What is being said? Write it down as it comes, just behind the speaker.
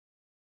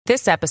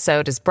This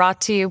episode is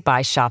brought to you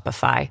by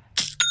Shopify.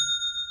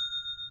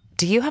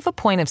 Do you have a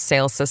point of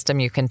sale system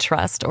you can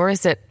trust, or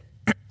is it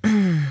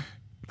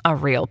a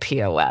real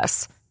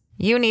POS?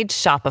 You need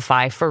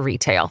Shopify for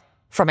retail.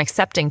 From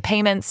accepting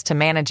payments to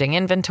managing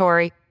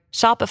inventory,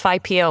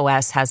 Shopify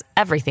POS has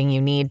everything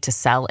you need to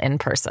sell in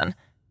person.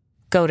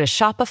 Go to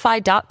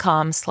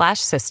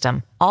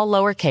shopify.com/system, all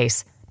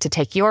lowercase, to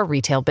take your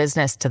retail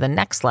business to the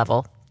next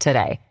level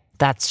today.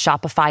 That's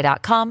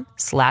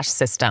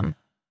shopify.com/system.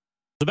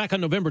 So back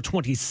on November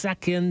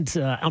 22nd,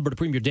 Alberta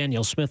Premier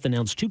Danielle Smith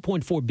announced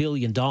 $2.4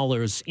 billion in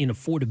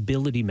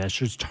affordability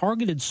measures,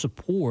 targeted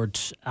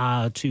support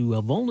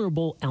to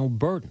vulnerable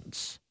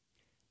Albertans.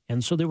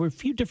 And so there were a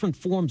few different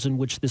forms in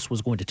which this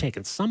was going to take.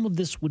 And some of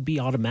this would be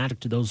automatic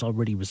to those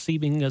already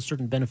receiving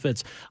certain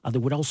benefits. There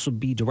would also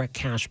be direct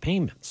cash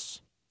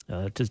payments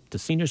to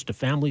seniors, to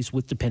families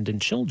with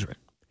dependent children.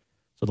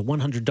 So the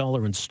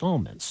 $100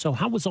 installments. So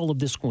how was all of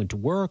this going to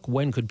work?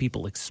 When could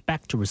people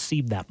expect to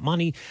receive that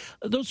money?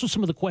 Those are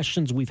some of the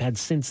questions we've had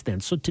since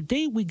then. So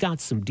today we got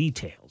some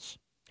details.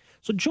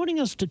 So joining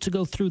us to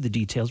go through the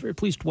details, very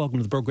pleased to welcome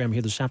to the program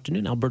here this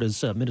afternoon,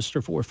 Alberta's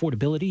Minister for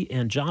Affordability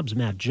and Jobs,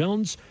 Matt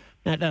Jones.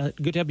 Matt,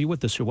 good to have you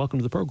with us here. Welcome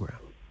to the program.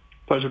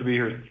 Pleasure to be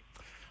here.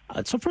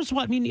 So first of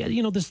all, I mean,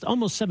 this is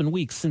almost 7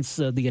 weeks since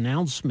the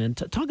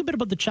announcement. Talk a bit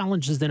about the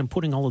challenges then in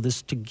putting all of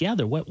this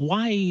together.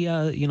 Why,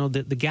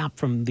 the gap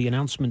from the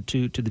announcement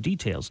to the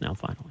details now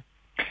finally?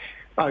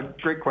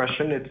 Great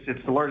question.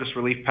 It's the largest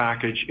relief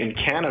package in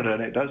Canada,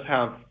 and it does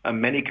have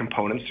many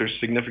components. There's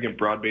significant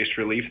broad-based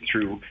relief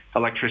through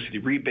electricity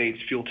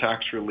rebates, fuel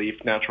tax relief,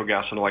 natural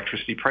gas and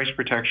electricity price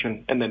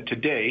protection. And then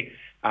today,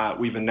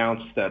 we've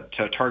announced that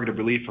targeted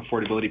relief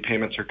affordability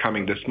payments are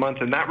coming this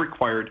month, and that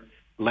required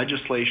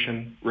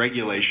legislation,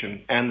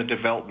 regulation, and the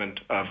development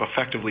of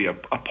effectively a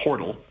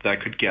portal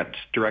that could get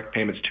direct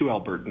payments to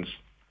Albertans.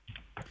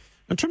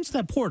 In terms of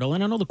that portal,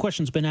 and I know the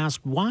question's been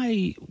asked,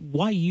 why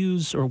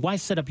use or why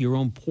set up your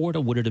own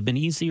portal? Would it have been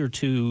easier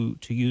to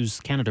use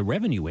Canada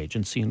Revenue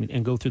Agency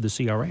and go through the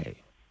CRA?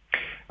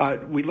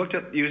 We looked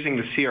at using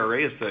the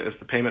CRA as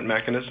the payment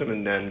mechanism,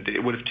 and then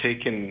it would have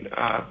taken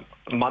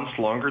months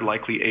longer,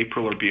 likely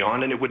April or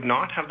beyond, and it would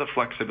not have the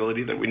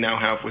flexibility that we now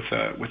have with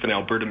an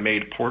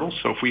Alberta-made portal.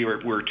 So if we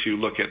were to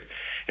look at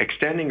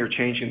extending or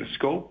changing the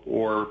scope,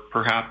 or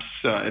perhaps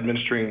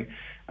administering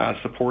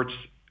supports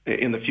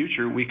in the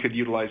future, we could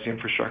utilize the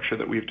infrastructure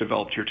that we've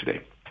developed here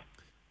today.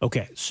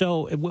 Okay,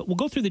 so we'll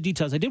go through the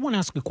details. I did want to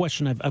ask a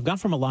question I've got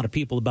from a lot of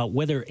people about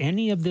whether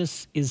any of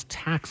this is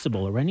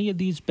taxable, or any of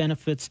these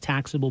benefits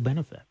taxable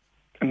benefits.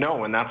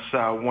 No, and that's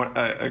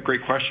a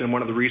great question.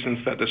 One of the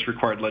reasons that this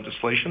required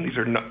legislation, these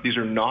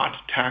are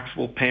not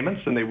taxable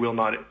payments, and they will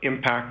not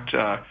impact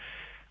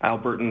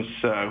Albertans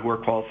who are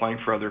qualifying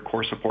for other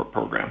core support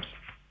programs.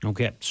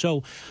 Okay,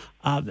 so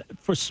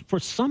for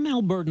some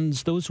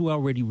Albertans, those who are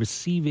already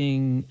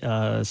receiving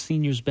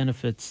seniors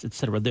benefits, et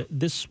cetera,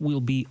 this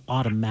will be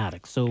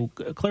automatic. So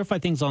clarify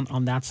things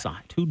on that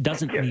side. Who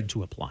doesn't need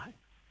to apply?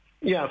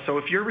 Yeah, so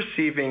if you're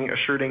receiving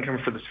assured income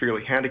for the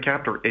severely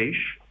handicapped, or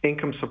AISH,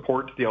 income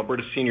support, the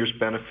Alberta Seniors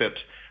Benefit,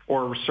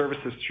 or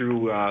services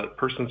through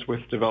Persons with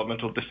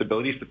Developmental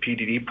Disabilities, the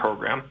PDD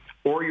program,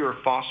 or you're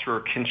a foster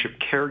or kinship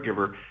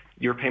caregiver,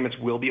 your payments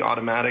will be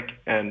automatic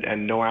and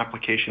no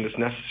application is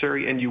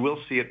necessary, and you will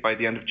see it by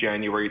the end of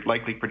January,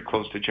 likely pretty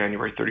close to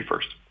January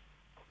 31st.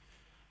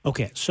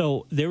 Okay,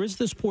 so there is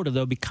this portal,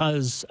 though,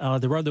 because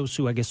there are those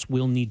who, I guess,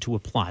 will need to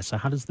apply. So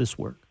how does this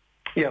work?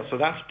 Yeah, so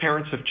that's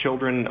parents of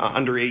children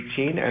under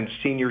 18 and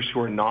seniors who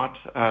are not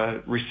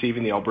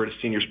receiving the Alberta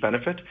Seniors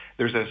Benefit.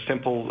 There's a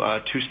simple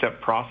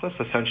two-step process.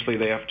 Essentially,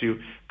 they have to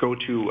go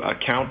to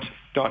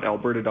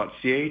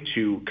account.alberta.ca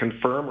to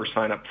confirm or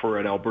sign up for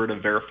an Alberta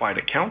verified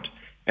account.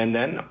 And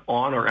then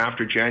on or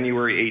after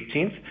January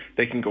 18th,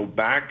 they can go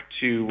back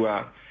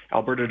to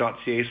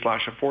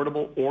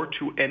alberta.ca/affordable, or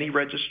to any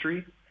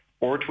registry,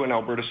 or to an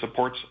Alberta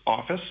Supports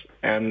office,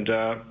 and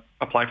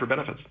apply for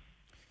benefits.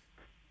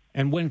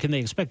 And when can they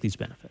expect these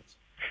benefits?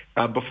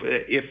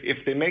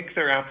 If they make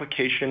their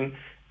application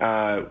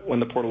when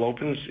the portal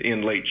opens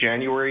in late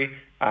January,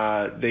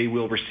 they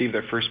will receive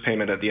their first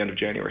payment at the end of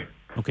January.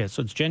 Okay,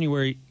 so it's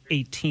January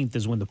 18th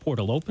is when the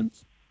portal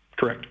opens?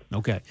 Correct.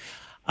 Okay.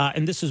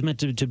 And this is meant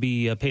to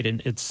be paid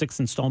in 6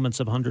 installments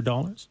of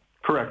 $100?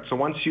 Correct. So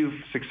once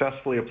you've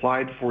successfully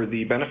applied for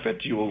the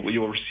benefit, you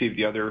will receive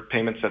the other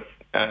payments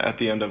at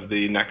the end of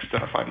the next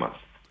 5 months.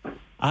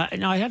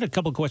 Now, I had a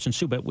couple of questions,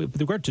 too, but with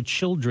regard to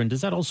children,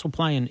 does that also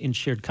apply in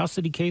shared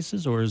custody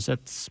cases, or is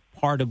that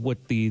part of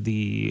what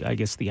the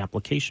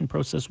application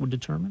process would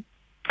determine?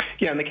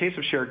 Yeah, in the case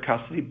of shared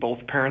custody,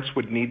 both parents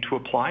would need to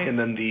apply, and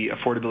then the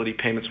affordability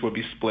payments would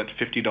be split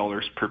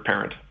 $50 per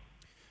parent.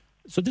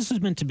 So this is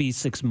meant to be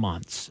 6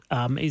 months.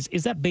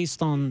 Is that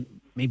based on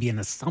maybe an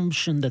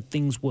assumption that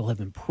things will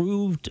have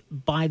improved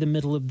by the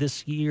middle of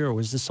this year, or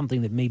is this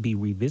something that may be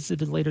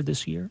revisited later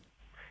this year?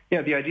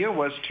 Yeah, the idea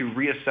was to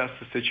reassess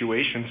the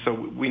situation. So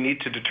we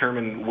need to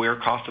determine where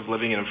cost of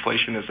living and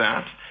inflation is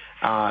at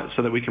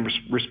so that we can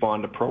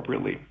respond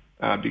appropriately.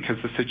 because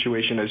the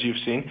situation, as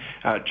you've seen,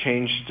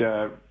 changed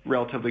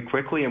relatively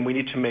quickly, and we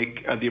need to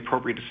make the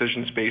appropriate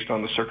decisions based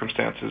on the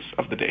circumstances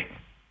of the day.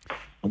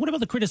 What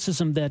about the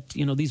criticism that,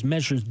 these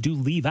measures do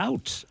leave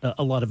out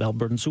a lot of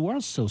Albertans who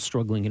are still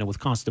struggling, with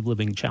cost of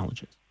living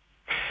challenges?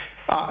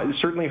 I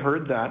certainly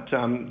heard that.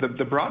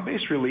 The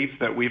broad-based relief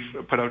that we've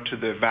put out to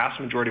the vast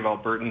majority of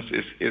Albertans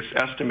is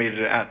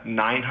estimated at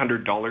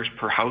 $900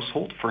 per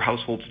household for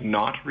households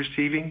not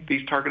receiving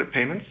these targeted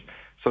payments.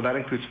 So that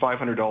includes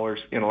 $500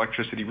 in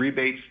electricity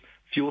rebates,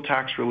 fuel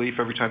tax relief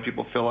every time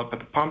people fill up at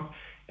the pump,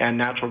 and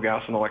natural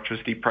gas and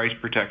electricity price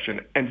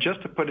protection. And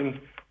just to put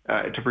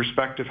into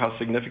perspective how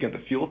significant the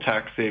fuel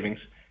tax savings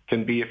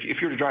can be, if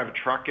you were to drive a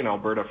truck in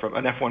Alberta from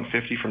an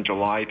F-150 from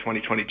July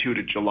 2022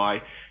 to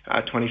July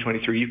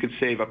 2023, you could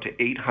save up to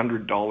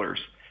 $800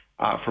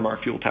 from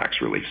our fuel tax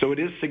relief. So it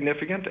is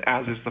significant,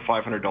 as is the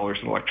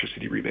 $500 in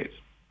electricity rebates.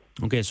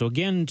 Okay, so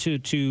again,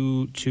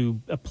 to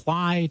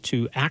apply,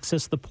 to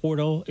access the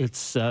portal,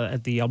 it's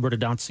at the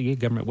alberta.ca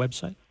government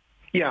website?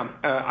 Yeah,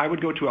 I would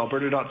go to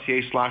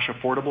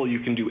alberta.ca/affordable. You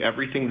can do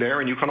everything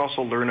there, and you can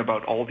also learn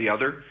about all the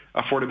other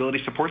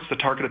affordability supports. The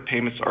targeted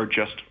payments are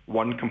just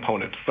one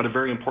component, but a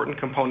very important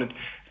component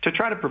to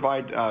try to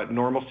provide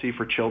normalcy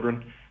for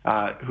children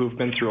who have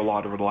been through a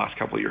lot over the last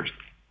couple of years.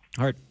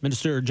 All right,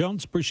 Minister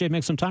Jones, appreciate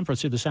making some time for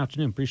us here this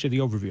afternoon. Appreciate the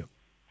overview.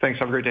 Thanks.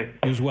 Have a great day.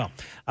 You as well.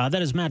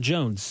 That is Matt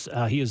Jones.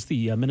 He is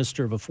the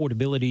Minister of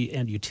Affordability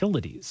and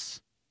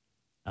Utilities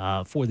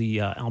for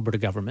the Alberta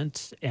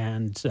government,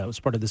 and was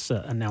part of this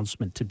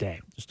announcement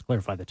today. Just to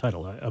clarify the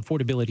title,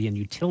 Affordability and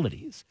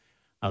Utilities.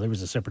 There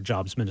was a separate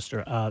jobs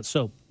minister.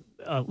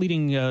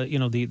 Leading,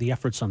 the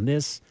efforts on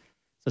this,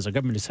 says our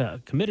government is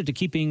committed to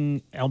keeping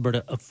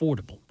Alberta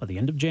affordable. By the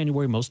end of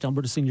January, most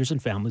Alberta seniors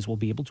and families will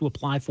be able to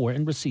apply for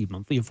and receive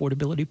monthly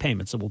affordability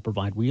payments that will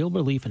provide real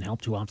relief and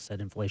help to offset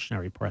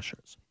inflationary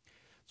pressures.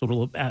 So it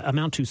will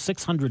amount to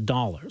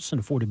 $600 in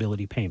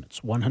affordability payments,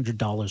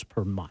 $100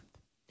 per month.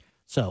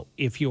 So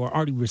if you are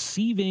already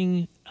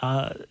receiving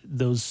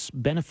those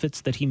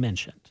benefits that he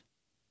mentioned,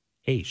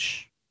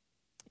 AISH,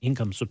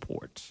 income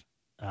support,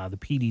 the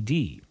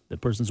PDD, the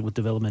persons with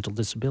developmental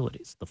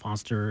disabilities, the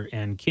foster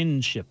and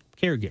kinship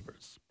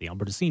caregivers, the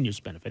Alberta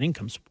Seniors Benefit,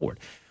 income support,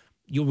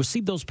 you'll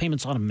receive those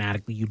payments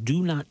automatically. You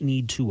do not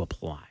need to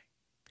apply.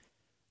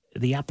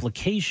 The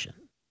application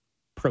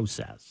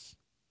process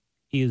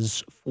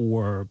is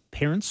for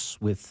parents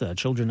with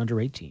children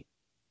under 18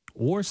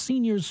 or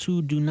seniors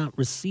who do not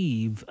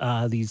receive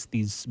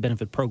these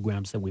benefit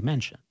programs that we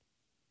mentioned.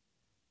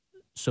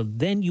 So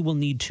then you will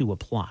need to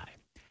apply.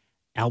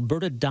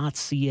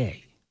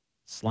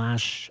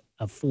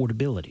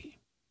 Alberta.ca/affordability,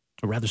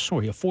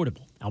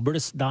 affordable.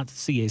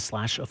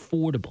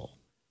 Alberta.ca/affordable.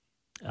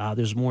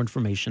 There's more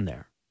information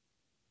there.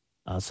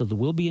 So there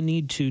will be a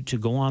need to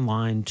go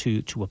online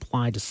to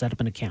apply to set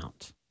up an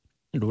account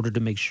in order to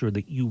make sure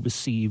that you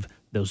receive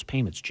those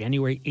payments.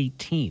 January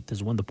 18th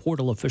is when the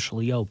portal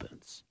officially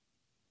opens.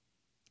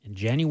 And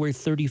January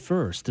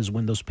 31st is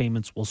when those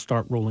payments will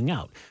start rolling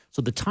out.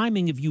 So the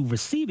timing of you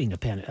receiving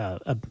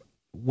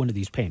one of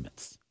these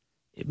payments,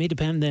 it may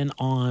depend then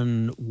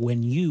on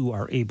when you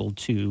are able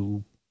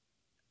to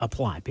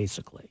apply,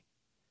 basically.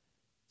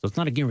 So it's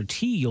not a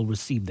guarantee you'll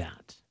receive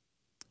that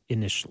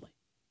initially.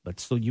 But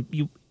so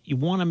you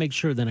want to make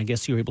sure then, I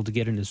guess, you're able to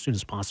get in as soon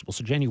as possible.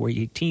 So January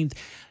 18th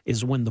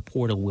is when the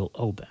portal will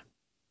open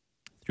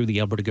through the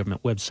Alberta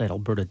government website,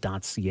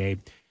 alberta.ca,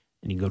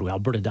 and you can go to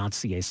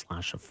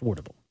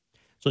alberta.ca/affordable.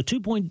 So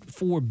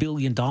 $2.4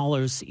 billion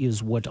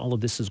is what all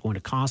of this is going to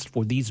cost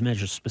for these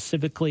measures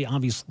specifically.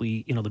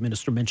 Obviously, the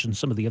minister mentioned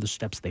some of the other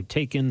steps they've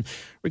taken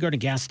regarding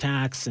gas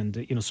tax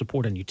and,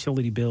 support on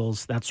utility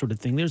bills, that sort of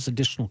thing. There's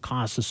additional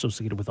costs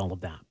associated with all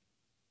of that.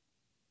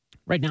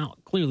 Right now,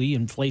 clearly,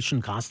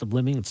 inflation, cost of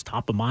living, it's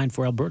top of mind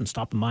for Albertans,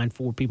 top of mind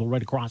for people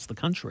right across the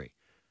country.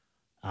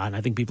 And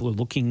I think people are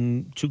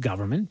looking to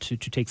government to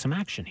take some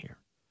action here.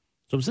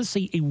 So is this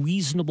a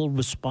reasonable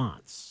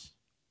response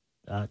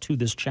to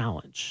this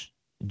challenge?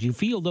 Do you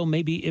feel, though,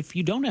 maybe if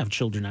you don't have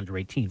children under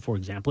 18, for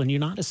example, and you're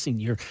not a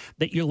senior,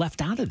 that you're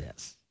left out of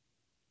this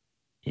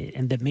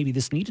and that maybe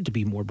this needed to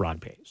be more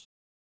broad-based?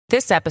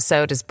 This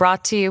episode is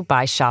brought to you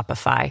by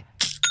Shopify.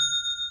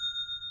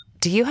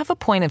 Do you have a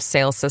point of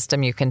sale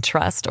system you can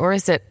trust, or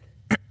is it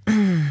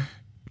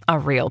a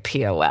real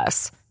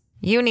POS?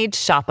 You need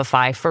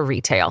Shopify for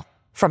retail.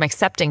 From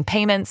accepting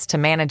payments to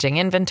managing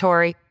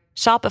inventory,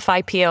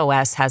 Shopify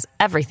POS has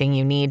everything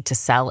you need to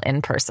sell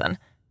in person.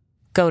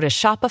 Go to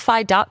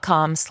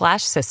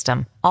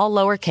shopify.com/system, all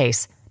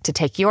lowercase, to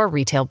take your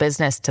retail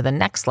business to the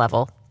next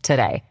level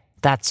today.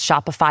 That's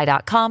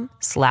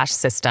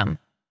shopify.com/system.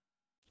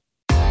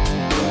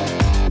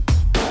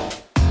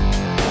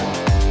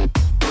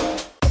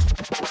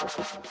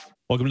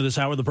 Welcome to this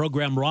hour of the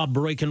program. Rob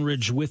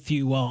Breckenridge with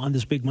you on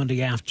this big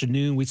Monday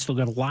afternoon. We still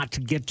got a lot to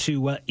get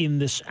to in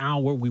this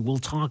hour. We will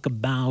talk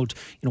about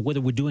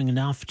whether we're doing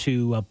enough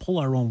to pull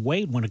our own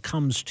weight when it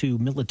comes to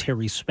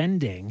military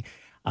spending.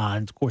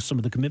 And, of course, some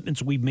of the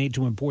commitments we've made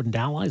to important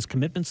allies,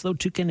 commitments, though,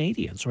 to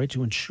Canadians, right,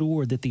 to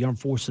ensure that the armed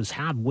forces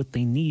have what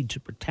they need to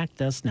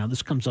protect us. Now,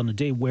 this comes on a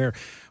day where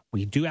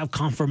we do have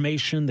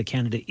confirmation that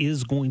Canada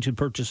is going to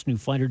purchase new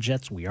fighter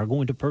jets. We are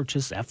going to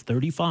purchase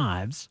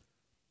F-35s,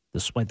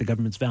 despite the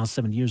government's vow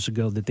 7 years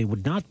ago that they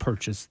would not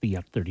purchase the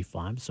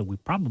F-35. So we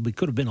probably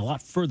could have been a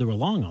lot further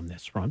along on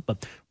this front,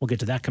 but we'll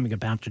get to that coming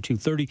up after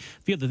 2:30.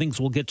 A few other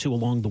things we'll get to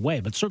along the way,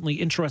 but certainly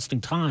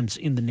interesting times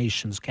in the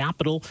nation's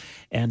capital,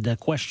 and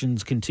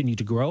questions continue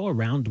to grow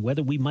around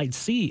whether we might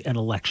see an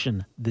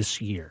election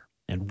this year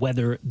and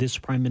whether this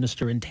prime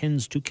minister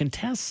intends to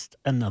contest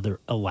another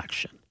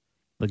election.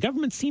 The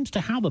government seems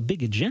to have a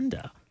big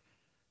agenda.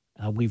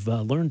 We've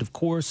learned, of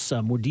course,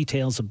 more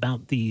details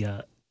about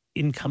the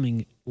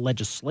forthcoming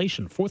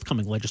legislation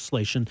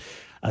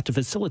to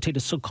facilitate a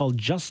so-called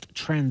just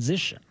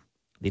transition.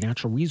 The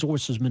Natural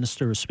Resources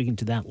Minister is speaking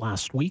to that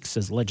last week,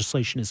 says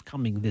legislation is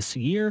coming this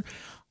year.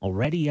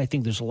 Already, I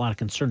think there's a lot of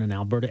concern in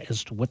Alberta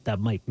as to what that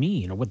might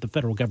mean or what the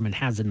federal government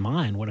has in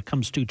mind when it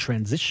comes to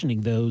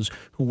transitioning those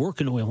who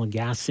work in oil and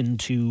gas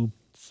into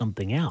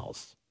something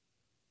else.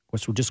 Of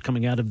course, we're just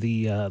coming out of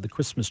the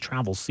Christmas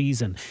travel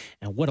season,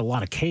 and what a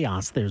lot of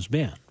chaos there's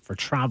been for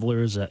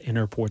travelers in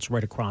airports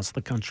right across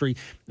the country,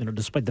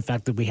 despite the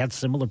fact that we had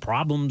similar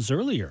problems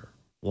earlier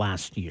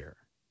last year.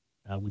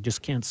 We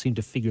just can't seem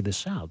to figure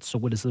this out. So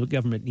what does the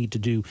government need to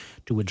do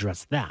to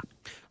address that?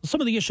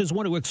 Some of the issues I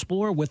want to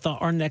explore with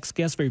our next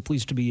guest. Very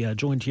pleased to be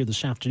joined here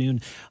this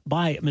afternoon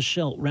by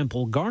Michelle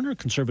Rempel-Garner,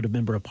 Conservative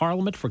Member of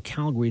Parliament for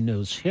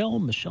Calgary-Nose Hill.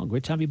 Michelle,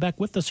 great to have you back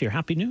with us here.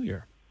 Happy New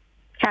Year.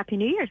 Happy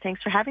New Year.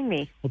 Thanks for having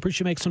me. Well,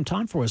 appreciate you making some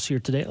time for us here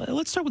today.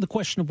 Let's start with the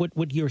question of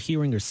what you're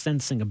hearing or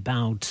sensing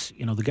about,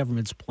 the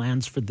government's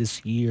plans for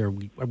this year.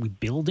 Are we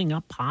building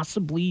up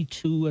possibly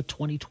to a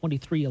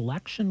 2023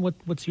 election?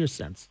 What's your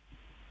sense?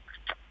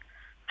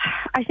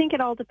 I think it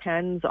all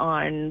depends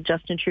on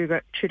Justin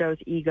Trudeau's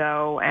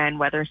ego and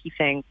whether he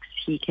thinks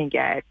he can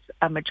get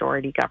a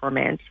majority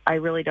government. I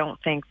really don't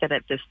think that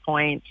at this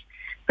point,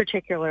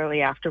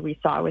 particularly after we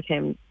saw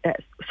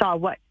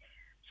what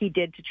he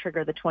did to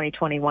trigger the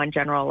 2021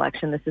 general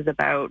election. This is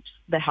about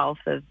the health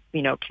of,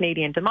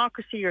 Canadian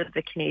democracy or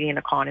the Canadian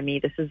economy.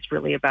 This is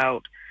really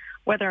about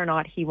whether or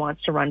not he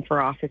wants to run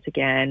for office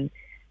again,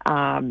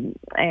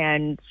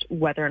 and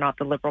whether or not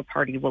the Liberal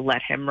Party will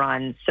let him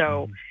run.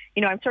 So,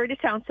 I'm sorry to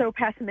sound so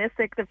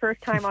pessimistic the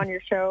first time on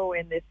your show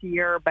in this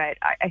year, but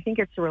I think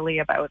it's really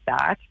about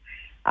that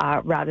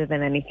rather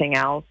than anything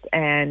else.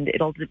 And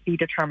it'll be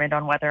determined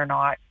on whether or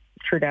not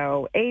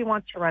Trudeau, A,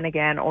 wants to run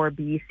again, or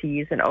B,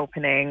 sees an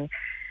opening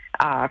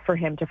for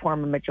him to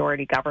form a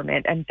majority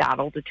government, and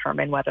that'll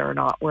determine whether or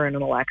not we're in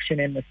an election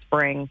in the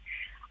spring.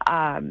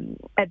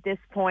 At this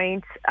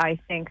point, I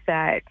think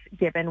that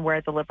given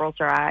where the Liberals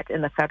are at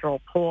in the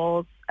federal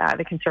polls,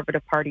 the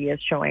Conservative Party is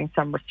showing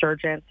some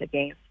resurgence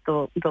against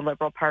the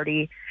Liberal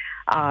Party.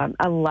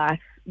 Unless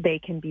they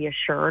can be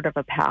assured of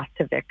a path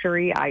to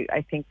victory,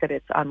 I think that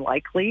it's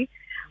unlikely.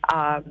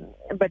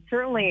 But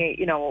certainly,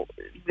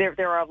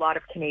 there are a lot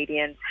of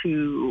Canadians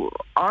who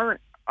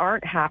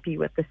aren't happy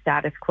with the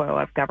status quo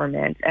of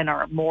government and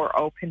are more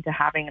open to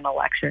having an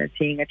election and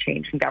seeing a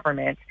change in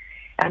government.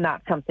 And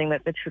that's something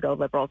that the Trudeau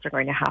Liberals are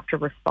going to have to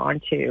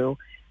respond to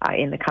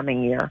in the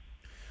coming year.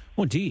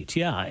 Well, indeed,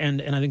 yeah.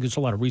 And I think there's a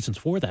lot of reasons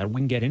for that.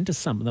 We can get into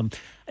some of them.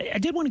 I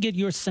did want to get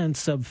your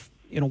sense of,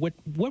 what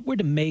we're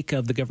to make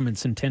of the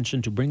government's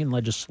intention to bring in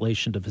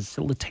legislation to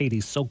facilitate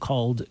a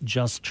so-called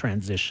just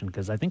transition,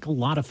 because I think a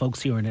lot of folks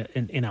here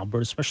in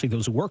Alberta, especially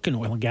those who work in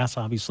oil and gas,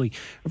 obviously,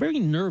 are very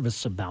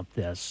nervous about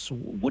this.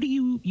 What are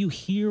you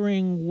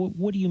hearing?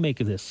 What do you make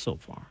of this so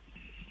far?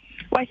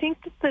 Well, I think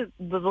that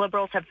the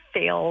Liberals have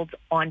failed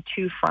on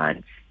two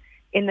fronts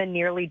in the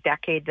nearly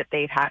decade that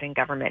they've had in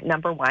government.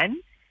 Number one,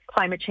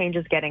 climate change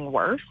is getting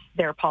worse.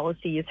 Their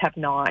policies have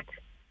not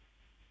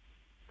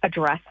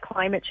addressed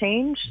climate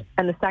change.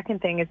 And the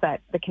second thing is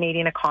that the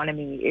Canadian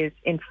economy is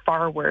in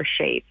far worse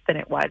shape than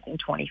it was in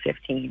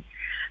 2015.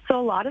 So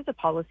a lot of the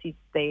policies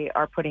they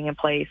are putting in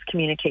place,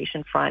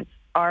 communication fronts,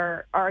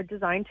 are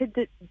designed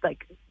to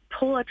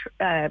pull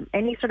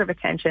any sort of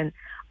attention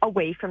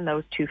away from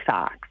those two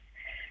facts.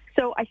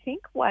 So I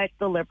think what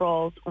the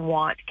Liberals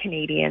want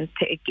Canadians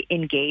to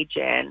engage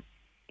in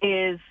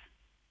is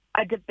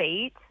a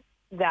debate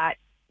that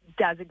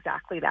does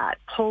exactly that,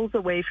 pulls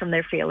away from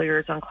their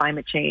failures on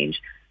climate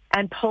change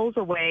and pulls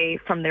away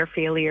from their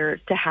failures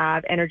to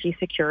have energy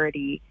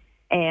security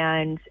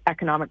and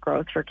economic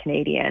growth for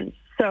Canadians.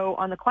 So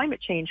on the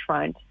climate change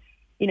front,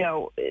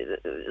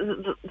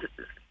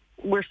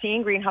 we're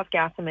seeing greenhouse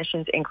gas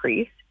emissions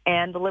increase,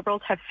 and the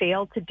Liberals have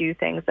failed to do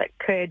things that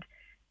could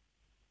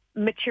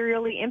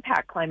materially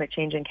impact climate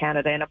change in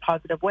Canada in a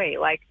positive way,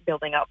 like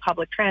building out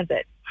public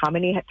transit. How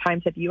many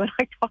times have you and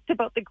I talked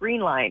about the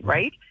Green Line,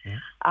 right?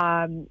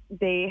 Yeah.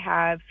 They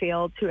have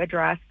failed to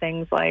address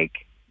things like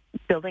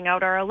building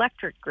out our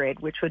electric grid,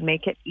 which would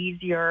make it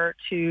easier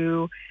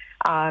to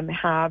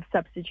have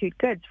substitute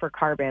goods for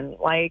carbon,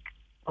 like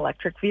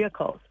electric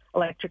vehicles.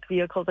 Electric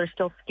vehicles are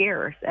still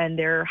scarce and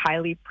they're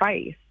highly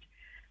priced.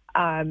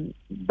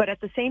 But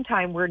at the same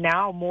time, we're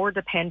now more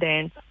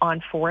dependent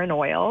on foreign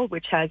oil,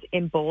 which has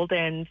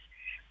emboldened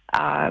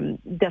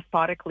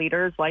despotic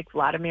leaders like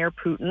Vladimir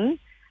Putin.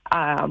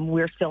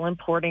 We're still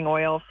importing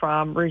oil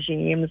from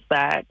regimes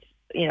that,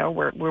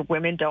 where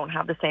women don't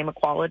have the same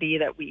equality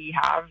that we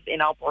have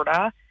in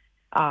Alberta,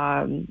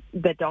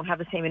 that don't have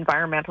the same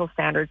environmental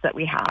standards that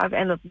we have.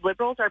 And the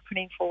Liberals are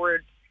putting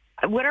forward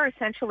what are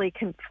essentially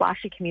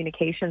flashy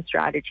communication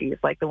strategies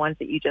like the ones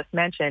that you just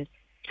mentioned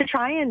to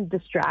try and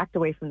distract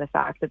away from the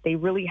fact that they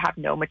really have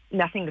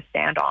nothing to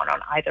stand on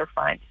either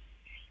front.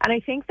 And I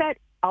think that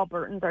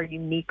Albertans are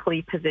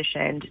uniquely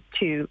positioned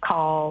to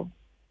call,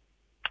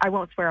 I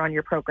won't swear on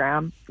your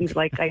program,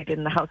 like I did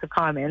in the House of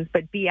Commons,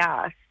 but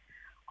BS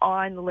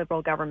on the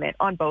Liberal government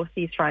on both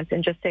these fronts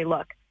and just say,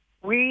 look,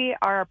 we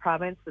are a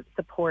province that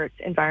supports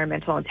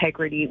environmental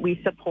integrity. We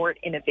support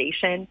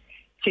innovation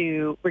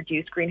to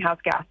reduce greenhouse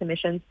gas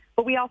emissions,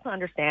 but we also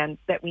understand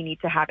that we need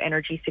to have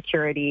energy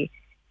security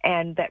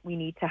and that we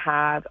need to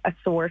have a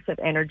source of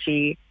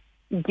energy,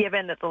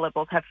 given that the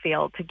Liberals have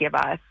failed to give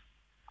us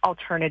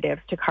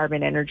alternatives to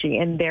carbon energy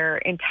in their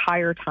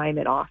entire time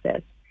in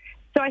office.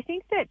 So I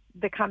think that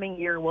the coming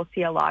year we'll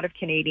see a lot of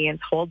Canadians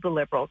hold the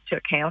Liberals to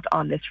account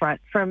on this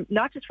front, from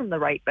not just from the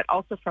right, but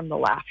also from the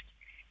left.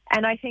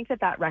 And I think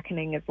that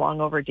reckoning is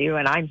long overdue,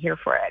 and I'm here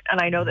for it.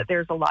 And I know that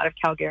there's a lot of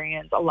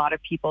Calgarians, a lot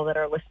of people that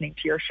are listening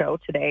to your show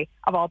today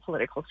of all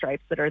political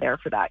stripes that are there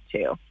for that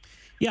too.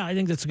 Yeah, I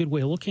think that's a good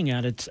way of looking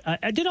at it.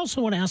 I did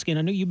also want to ask you, and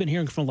I know you've been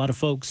hearing from a lot of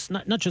folks,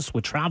 not just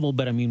with travel,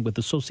 but I mean with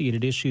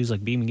associated issues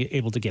like being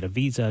able to get a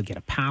visa, get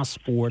a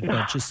passport,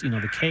 but just,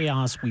 the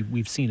chaos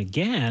we've seen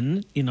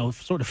again,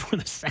 sort of for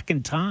the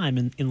second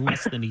time in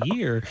less than a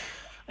year.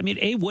 I mean,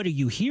 A, what are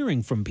you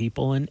hearing from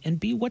people? And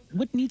B,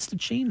 what needs to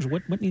change?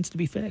 What needs to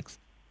be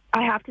fixed?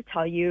 I have to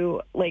tell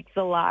you, like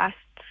the last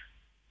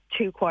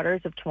 2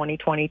 quarters of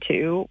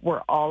 2022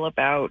 were all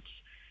about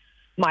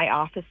my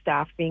office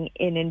staff being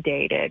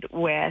inundated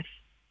with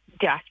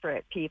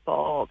desperate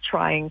people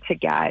trying to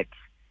get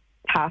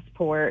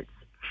passports,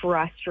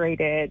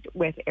 frustrated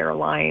with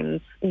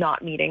airlines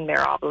not meeting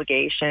their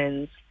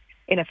obligations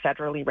in a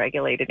federally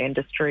regulated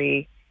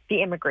industry,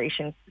 the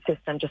immigration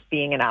system just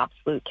being an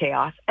absolute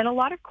chaos, and a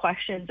lot of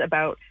questions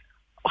about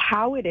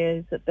how it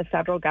is that the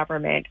federal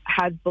government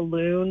has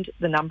ballooned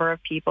the number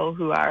of people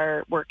who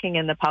are working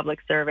in the public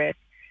service,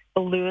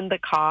 ballooned the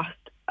cost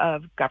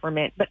of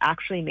government, but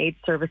actually made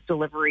service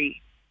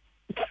delivery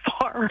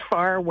far,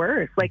 far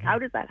worse. Like, how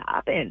does that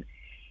happen?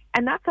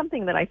 And that's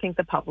something that I think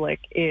the public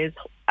is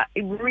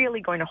really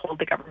going to hold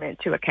the government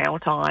to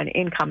account on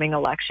in coming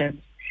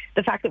elections.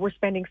 The fact that we're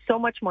spending so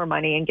much more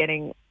money and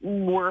getting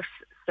worse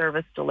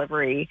service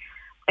delivery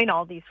in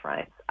all these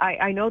fronts.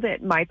 I know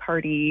that my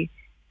party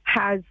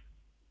has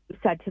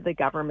said to the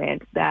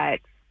government that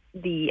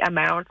the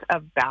amount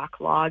of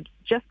backlog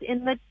just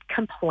in the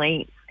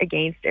complaints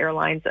against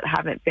airlines that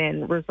haven't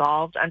been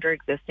resolved under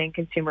existing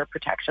consumer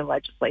protection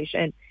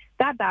legislation,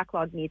 that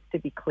backlog needs to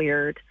be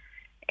cleared.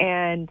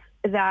 And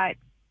that,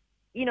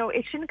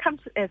 it shouldn't come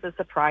as a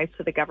surprise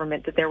to the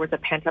government that there was a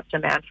pent-up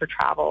demand for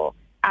travel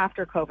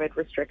after COVID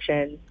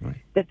restrictions, right,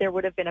 that there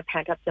would have been a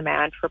pent-up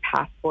demand for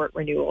passport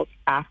renewals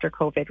after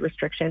COVID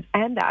restrictions,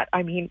 and that,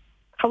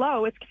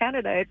 hello, it's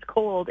Canada, it's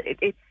cold,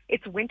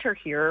 it's winter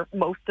here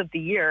most of the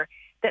year,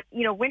 that,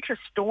 winter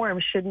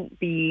storms shouldn't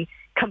be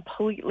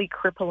completely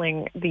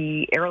crippling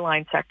the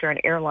airline sector and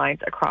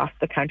airlines across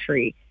the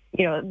country.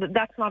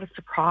 That's not a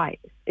surprise.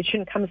 It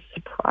shouldn't come as a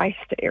surprise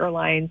to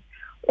airlines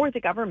or the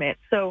government.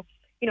 So,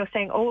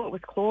 saying, oh, it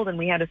was cold and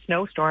we had a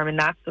snowstorm and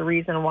that's the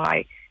reason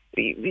why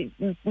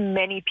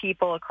many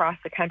people across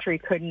the country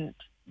couldn't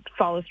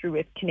follow through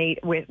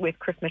with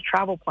Christmas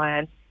travel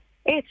plans.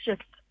 It's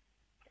just,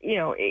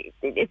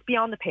 it's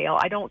beyond the pale.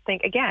 I don't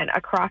think, again,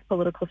 across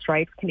political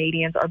stripes,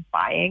 Canadians are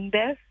buying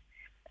this.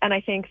 And I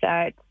think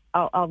that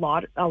a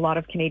lot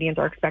of Canadians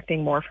are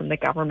expecting more from the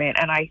government.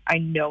 And I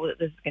know that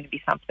this is going to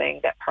be something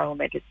that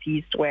Parliament is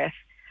seized with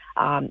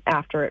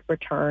after it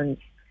returns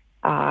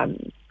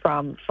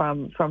from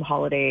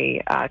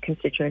holiday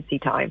constituency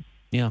time.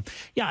 Yeah.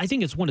 I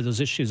think it's one of those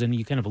issues, and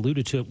you kind of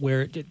alluded to it,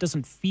 where it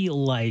doesn't feel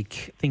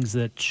like things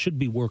that should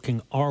be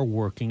working are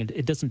working.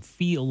 It doesn't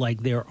feel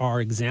like there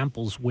are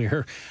examples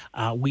where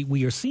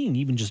we are seeing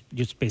even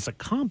just basic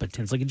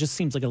competence. Like, it just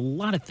seems like a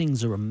lot of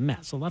things are a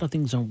mess. A lot of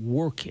things aren't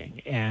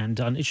working. And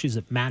on issues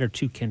that matter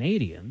to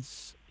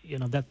Canadians,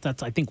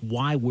 that's I think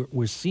why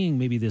we're seeing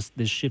maybe this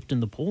shift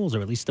in the polls,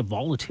 or at least the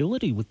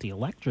volatility with the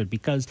electorate,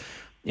 because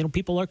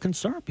people are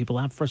concerned. People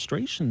have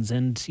frustrations,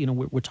 and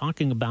we're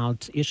talking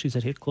about issues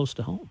that hit close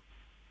to home.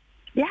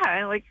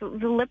 Yeah, like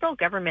the Liberal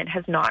government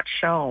has not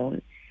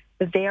shown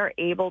that they are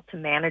able to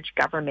manage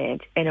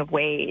government in a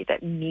way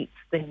that meets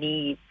the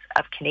needs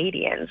of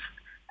Canadians.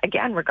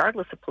 Again,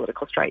 regardless of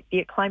political stripe, be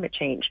it climate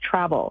change,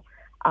 travel,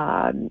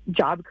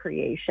 job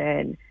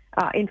creation,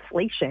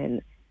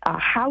 inflation,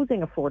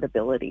 housing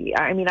affordability.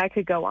 I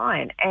could go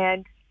on,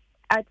 and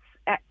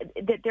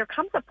there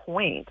comes a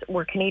point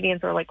where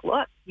Canadians are like,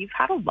 look, you've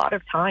had a lot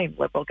of time,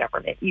 Liberal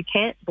government. You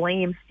can't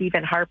blame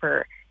Stephen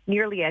Harper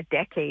nearly a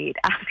decade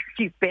after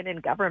you've been in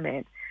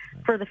government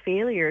for the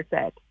failures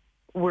that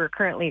we're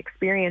currently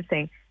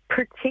experiencing,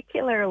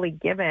 particularly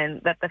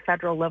given that the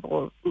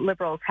federal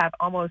Liberals have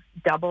almost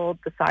doubled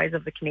the size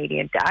of the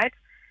Canadian debt.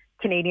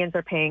 Canadians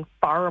are paying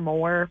far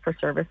more for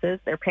services.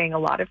 They're paying a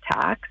lot of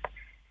tax.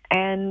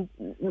 And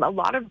a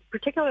lot of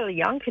particularly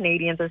young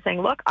Canadians are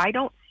saying, look, I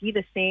don't see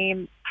the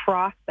same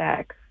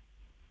prospects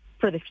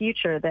for the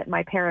future that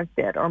my parents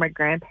did or my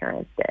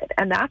grandparents did.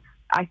 And that's,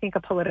 I think, a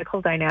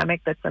political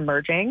dynamic that's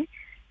emerging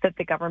that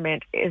the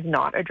government is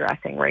not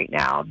addressing right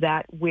now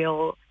that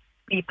will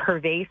be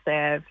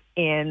pervasive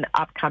in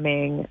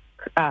upcoming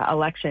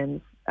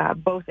elections,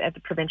 both at the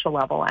provincial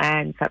level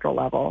and federal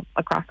level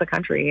across the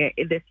country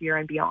this year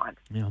and beyond.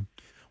 Yeah.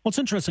 Well, it's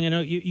interesting. I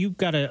know you've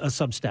got a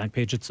Substack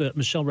page. It's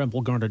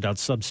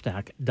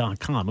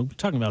michellerempelgarner.substack.com. We're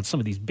talking about some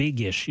of these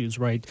big issues,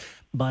 right?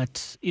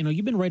 But,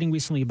 you've been writing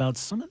recently about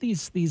some of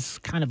these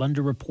kind of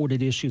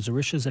underreported issues or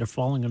issues that are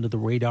falling under the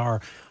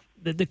radar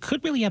that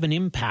could really have an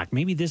impact,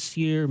 maybe this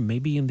year,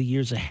 maybe in the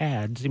years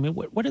ahead. I mean,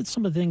 what are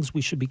some of the things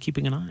we should be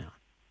keeping an eye on?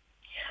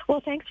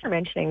 Well, thanks for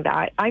mentioning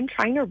that. I'm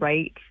trying to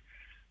write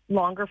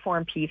longer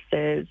form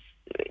pieces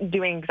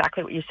doing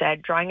exactly what you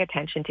said, drawing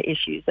attention to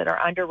issues that are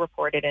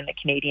underreported in the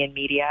Canadian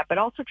media, but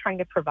also trying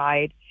to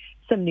provide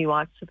some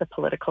nuance to the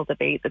political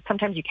debate that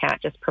sometimes you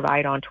can't just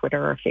provide on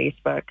Twitter or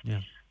Facebook. Yeah.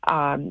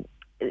 So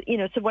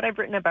what I've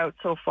written about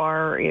so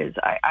far is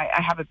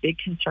I have a big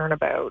concern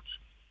about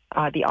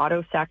the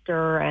auto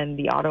sector and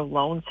the auto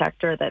loan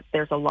sector, that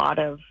there's a lot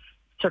of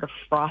sort of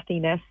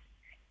frothiness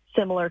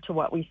similar to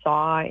what we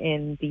saw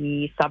in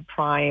the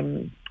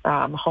subprime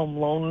home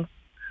loan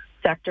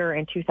sector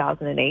in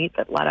 2008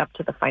 that led up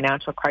to the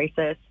financial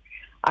crisis.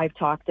 I've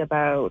talked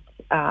about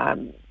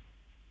the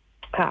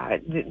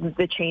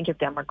change of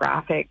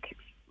demographic.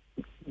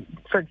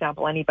 For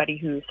example, anybody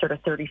who's sort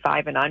of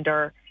 35 and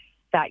under,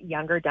 that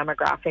younger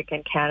demographic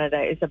in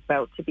Canada is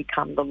about to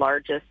become the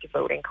largest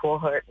voting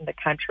cohort in the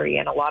country,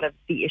 and a lot of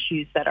the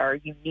issues that are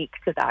unique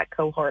to that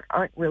cohort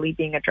aren't really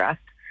being addressed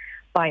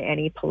by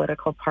any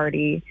political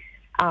party.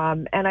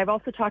 And I've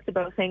also talked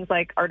about things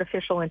like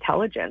artificial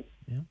intelligence,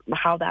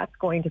 how that's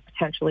going to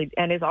potentially,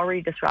 and is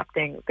already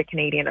disrupting the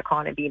Canadian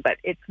economy, but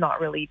it's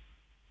not really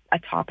a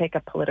topic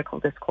of political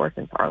discourse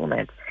in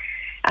Parliament.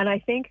 And I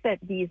think that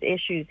these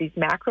issues, these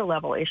macro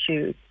level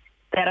issues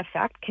that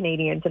affect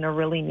Canadians in a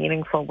really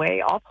meaningful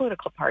way, all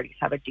political parties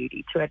have a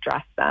duty to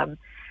address them.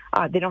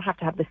 They don't have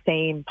to have the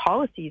same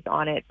policies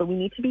on it, but we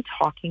need to be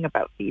talking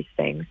about these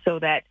things so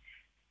that,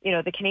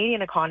 the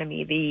Canadian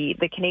economy,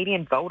 the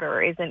Canadian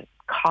voter isn't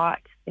caught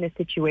in a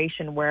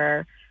situation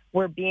where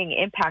we're being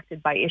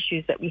impacted by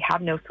issues that we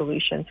have no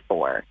solutions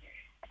for.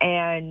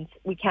 And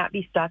we can't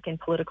be stuck in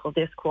political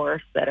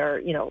discourse that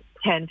are,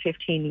 10,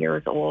 15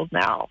 years old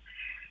now.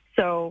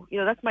 So,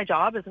 that's my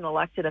job as an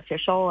elected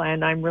official,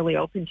 and I'm really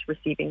open to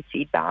receiving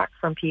feedback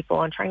from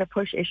people and trying to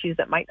push issues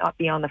that might not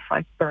be on the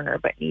front burner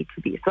but need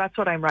to be. So that's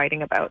what I'm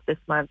writing about this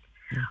month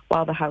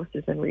while the House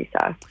is in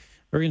recess.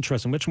 Very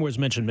interesting. Much more is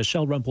mentioned.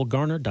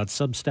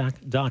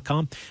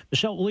 michellerempelgarner.substack.com.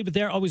 Michelle, we'll leave it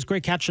there. Always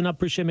great catching up.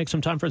 Appreciate making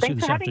some time for us here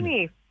this afternoon. Thanks for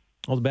having me.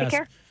 All the best. Take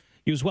care.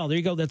 You as well. There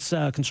you go. That's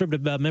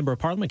Conservative Member of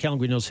Parliament,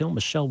 Calgary Nose Hill,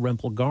 Michelle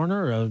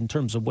Rempel-Garner. In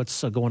terms of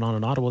what's going on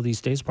in Ottawa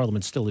these days,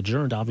 Parliament's still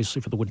adjourned,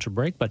 obviously, for the winter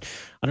break. But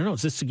I don't know,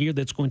 is this a year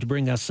that's going to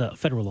bring us a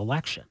federal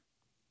election?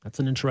 That's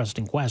an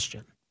interesting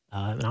question.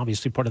 And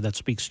obviously, part of that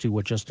speaks to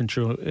what Justin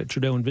Trudeau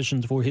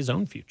envisions for his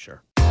own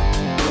future.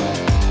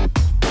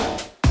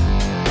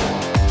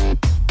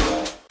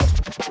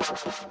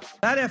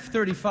 That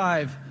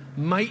F-35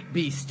 might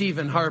be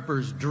Stephen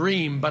Harper's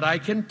dream, but I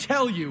can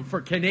tell you, for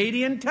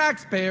Canadian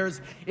taxpayers,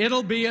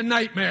 it'll be a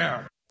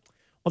nightmare.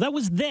 Well, that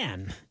was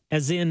then,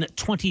 as in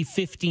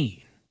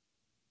 2015.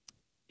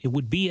 It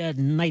would be a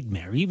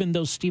nightmare. Even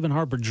though Stephen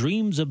Harper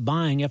dreams of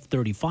buying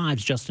F-35s,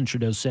 Justin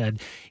Trudeau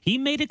said he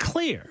made it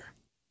clear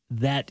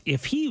that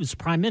if he was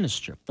prime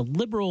minister, the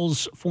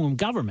Liberals formed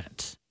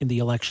government in the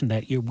election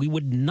that year, we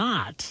would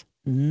not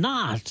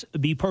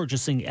be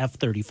purchasing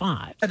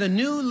F-35. The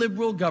new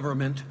Liberal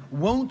government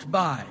won't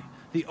buy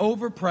the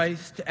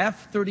overpriced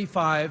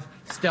F-35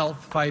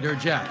 stealth fighter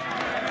jet.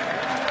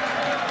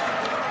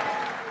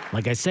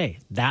 Like I say,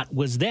 that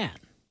was then,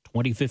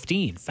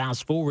 2015.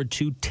 Fast forward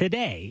to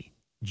today,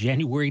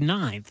 January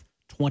 9th,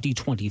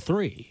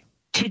 2023.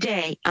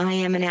 Today, I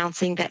am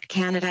announcing that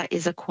Canada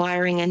is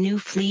acquiring a new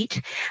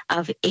fleet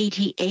of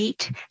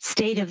 88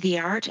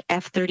 state-of-the-art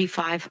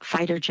F-35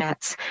 fighter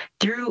jets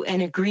through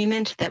an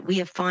agreement that we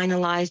have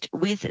finalized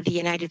with the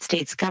United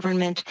States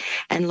government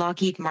and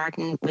Lockheed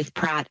Martin with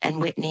Pratt &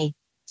 Whitney.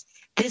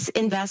 This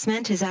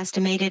investment is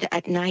estimated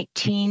at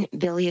 $19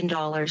 billion,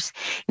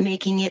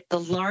 making it the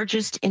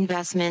largest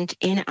investment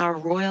in our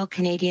Royal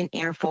Canadian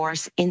Air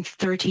Force in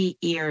 30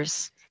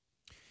 years.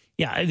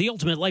 Yeah, the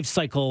ultimate life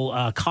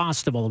cycle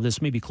cost of all of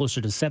this may be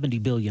closer to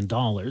 $70 billion.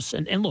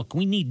 And look,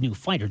 we need new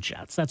fighter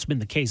jets. That's been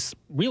the case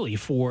really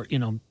for,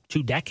 2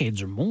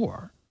 decades or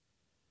more.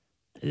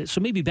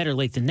 So maybe better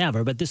late than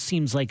never, but this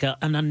seems like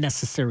an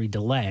unnecessary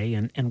delay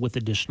and with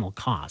additional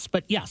costs.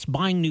 But yes,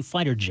 buying new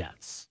fighter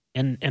jets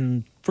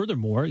And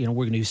furthermore, we're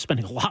going to be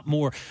spending a lot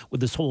more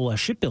with this whole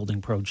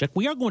shipbuilding project.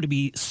 We are going to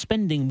be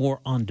spending more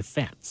on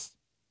defense.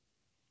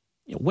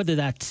 Whether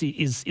that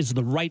is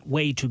the right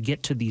way to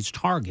get to these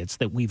targets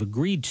that we've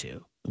agreed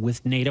to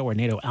with NATO or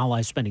NATO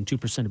allies spending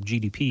 2% of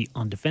GDP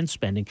on defense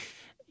spending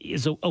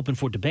is open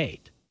for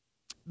debate.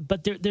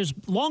 But there's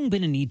long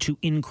been a need to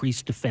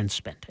increase defense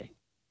spending.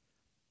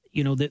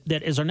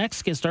 That as our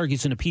next guest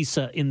argues in a piece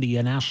in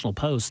the National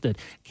Post, that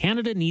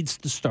Canada needs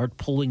to start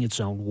pulling its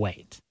own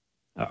weight.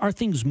 Are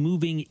things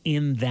moving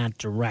in that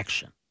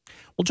direction?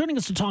 Well, joining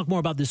us to talk more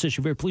about this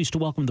issue, very pleased to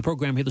welcome the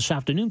program here this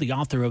afternoon, the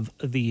author of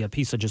the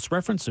piece I just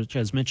referenced, which,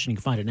 as mentioned, you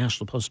can find at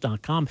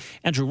nationalpost.com,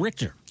 Andrew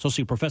Richter,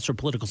 Associate Professor of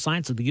Political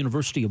Science at the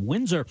University of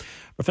Windsor.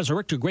 Professor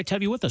Richter, great to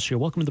have you with us here.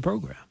 Welcome to the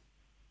program.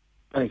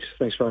 Thanks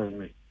for having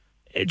me.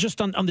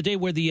 Just on the day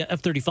where the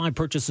F-35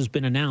 purchase has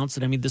been announced,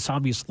 and I mean, this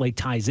obviously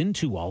ties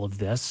into all of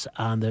this,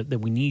 that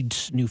we need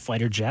new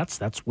fighter jets.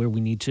 That's where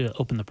we need to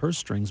open the purse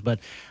strings. But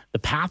the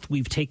path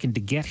we've taken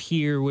to get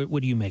here,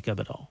 what do you make of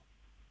it all?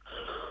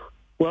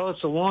 Well,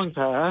 it's a long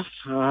path,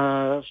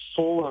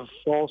 full of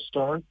false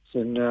starts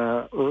and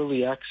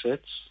early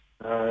exits.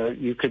 I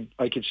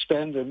could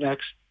spend the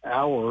next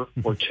hour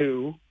or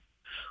two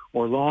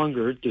or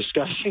longer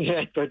discussing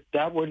it, but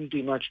that wouldn't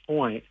be much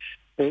point.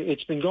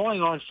 It's been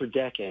going on for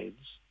decades,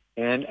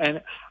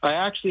 and I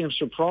actually am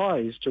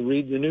surprised to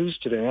read the news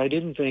today. I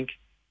didn't think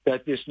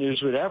that this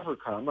news would ever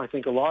come. I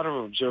think a lot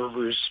of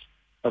observers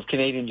of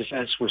Canadian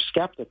defense were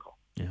skeptical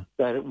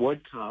that it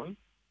would come.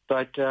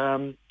 But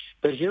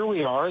here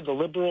we are. The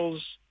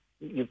Liberals,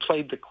 you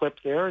played the clip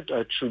there.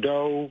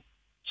 Trudeau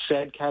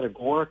said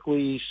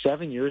categorically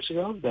 7 years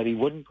ago that he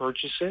wouldn't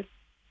purchase it.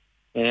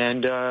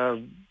 And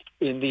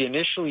in the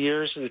initial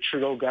years of the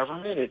Trudeau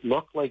government, it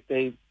looked like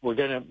they were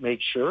going to make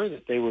sure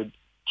that they would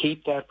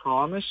keep that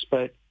promise.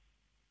 But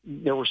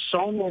there were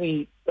so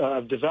many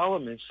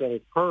developments that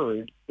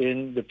occurred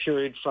in the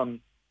period from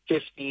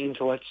 15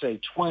 to, let's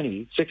say,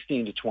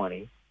 16 to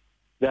 20,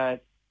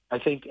 that I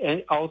think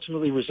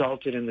ultimately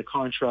resulted in the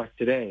contract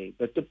today.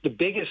 But the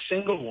biggest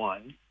single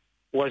one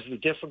was the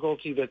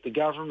difficulty that the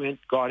government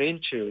got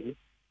into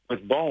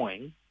with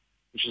Boeing,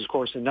 which is, of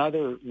course,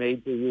 another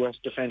major U.S.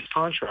 defense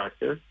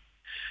contractor.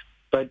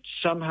 But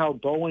somehow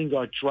Boeing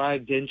got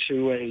dragged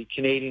into a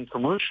Canadian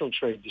commercial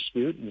trade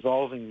dispute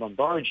involving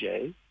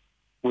Bombardier,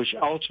 which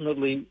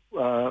ultimately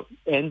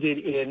ended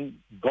in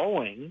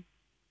Boeing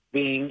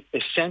being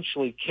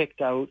essentially kicked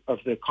out of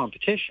the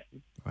competition,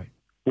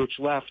 which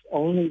left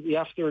only the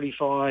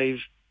F-35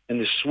 and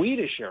the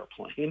Swedish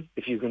airplane,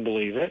 if you can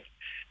believe it,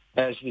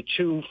 as the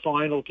two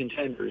final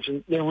contenders.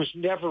 And there was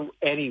never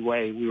any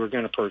way we were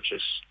going to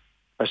purchase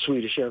a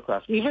Swedish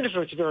aircraft, even if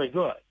it's very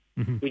good.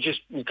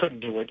 Mm-hmm. We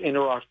couldn't do it.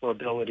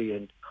 Interoperability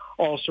and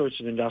all sorts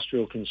of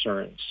industrial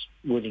concerns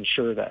would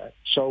ensure that.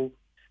 So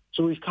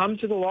we've come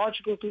to the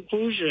logical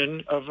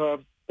conclusion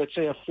of let's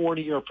say a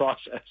 40-year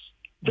process,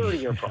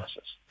 30-year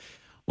process.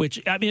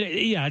 Which, I mean,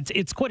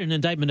 it's quite an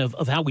indictment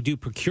of how we do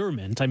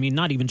procurement. I mean,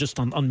 not even just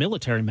on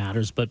military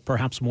matters, but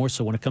perhaps more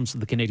so when it comes to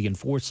the Canadian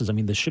forces. I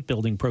mean, the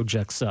shipbuilding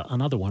project's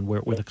another one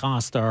where the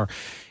costs are,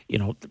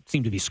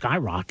 seem to be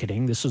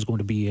skyrocketing. This is going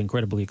to be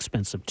incredibly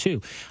expensive,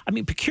 too. I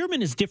mean,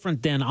 procurement is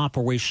different than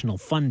operational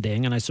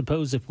funding. And I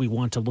suppose if we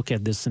want to look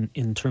at this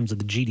in terms of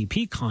the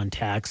GDP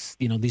context,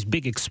 these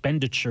big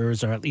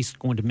expenditures are at least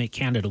going to make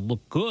Canada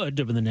look good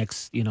over the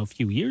next,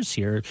 few years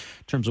here in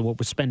terms of what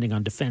we're spending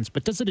on defense.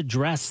 But does it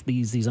address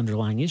these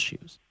underlying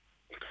issues?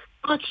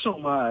 Not so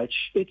much.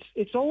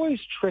 It's always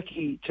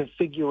tricky to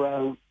figure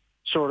out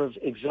sort of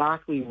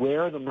exactly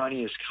where the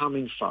money is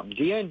coming from.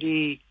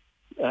 DND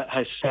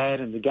has said,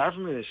 and the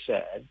government has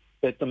said,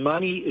 that the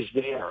money is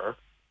there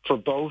for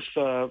both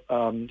the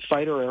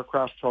fighter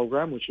aircraft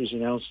program, which was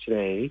announced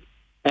today,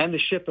 and the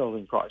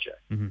shipbuilding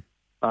project. Mm-hmm.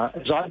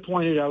 As I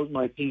pointed out in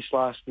my piece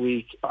last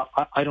week,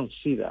 I don't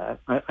see that.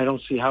 I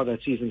don't see how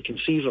that's even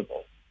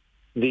conceivable.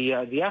 The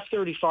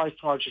F-35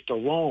 project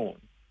alone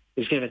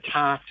is going to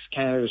tax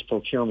Canada's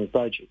procurement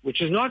budget, which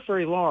is not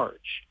very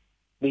large.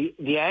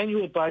 The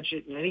annual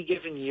budget in any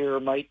given year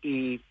might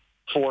be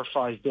 $4 or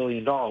 $5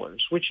 billion,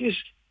 which is,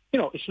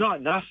 it's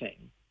not nothing.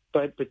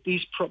 But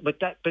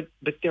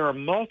there are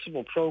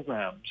multiple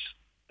programs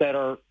that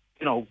are,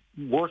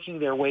 working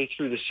their way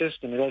through the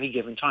system at any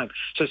given time.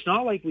 So it's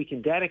not like we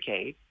can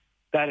dedicate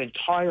that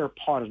entire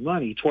pot of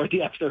money toward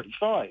the F-35.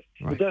 Right.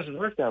 It doesn't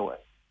work that way.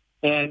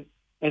 And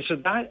so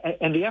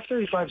the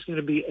F-35 is going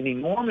to be an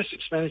enormous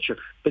expenditure.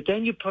 But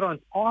then you put on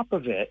top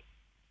of it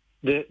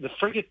the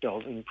frigate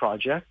building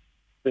project,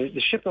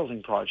 the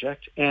shipbuilding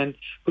project, and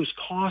whose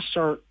costs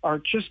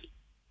are just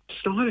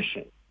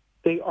astonishing.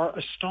 They are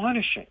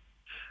astonishing.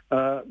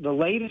 The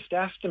latest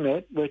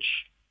estimate, which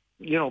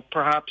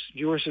perhaps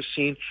viewers have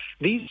seen,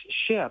 these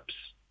ships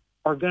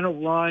are going to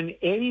run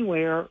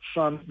anywhere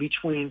from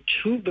between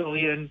 $2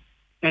 billion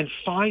and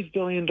 $5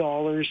 billion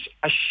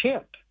a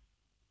ship.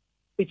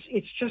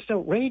 It's just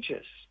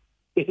outrageous.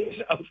 It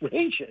is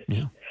outrageous.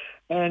 Yeah.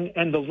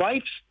 And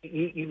the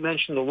you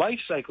mentioned the life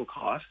cycle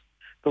costs.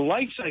 The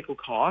life cycle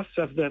costs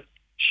of the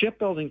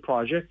shipbuilding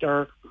project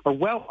are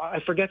well, I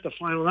forget the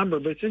final number,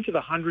 but it's into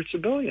the hundreds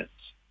of billions.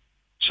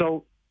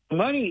 So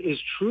money is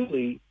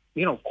truly,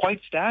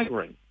 quite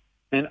staggering.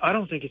 And I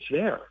don't think it's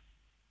there.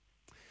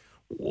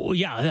 Well,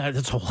 yeah,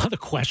 that's a whole other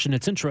question.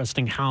 It's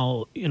interesting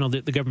how,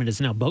 the government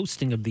is now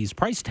boasting of these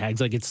price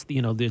tags. Like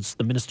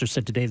the minister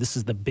said today, this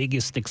is the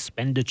biggest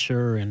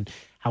expenditure in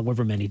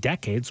however many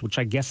decades, which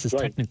I guess is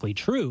technically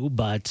true.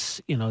 But,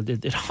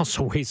 it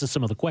also raises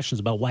some of the questions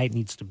about why it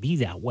needs to be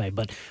that way.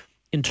 But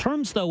in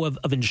terms, though, of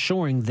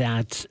ensuring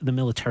that the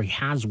military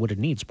has what it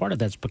needs, part of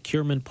that's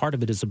procurement. Part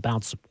of it is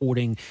about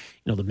supporting,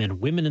 the men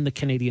and women in the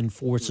Canadian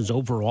Forces,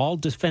 overall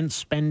defense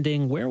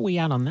spending. Where are we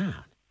at on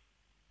that?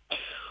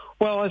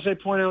 Well, as I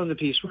point out in the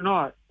piece, we're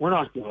not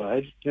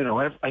good.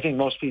 I think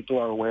most people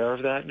are aware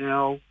of that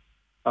now.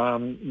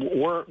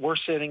 We're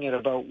sitting at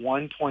about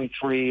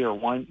 1.3 or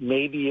 1,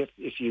 maybe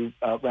if you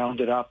round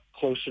it up,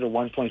 closer to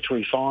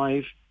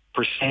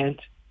 1.35%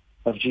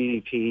 of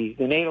GDP.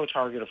 The NATO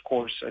target, of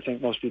course, I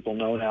think most people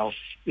know now,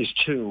 is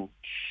 2.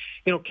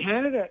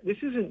 Canada, this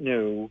isn't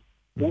new.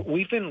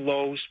 We've been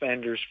low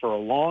spenders for a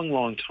long,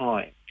 long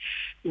time.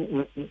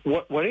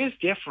 What is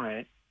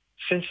different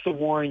since the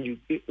war in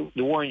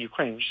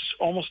Ukraine, which is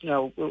almost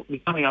now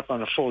coming up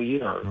on a full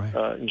year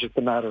in just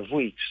a matter of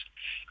weeks,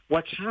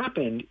 what's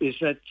happened is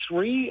that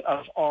 3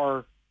 of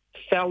our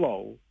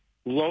fellow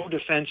low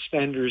defense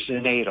spenders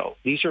in NATO,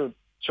 these are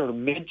sort of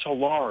mid to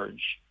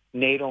large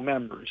NATO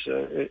members,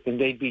 and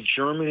they'd be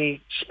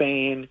Germany,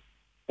 Spain,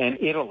 and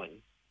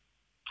Italy,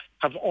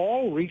 have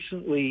all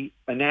recently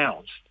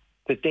announced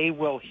that they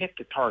will hit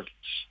the targets.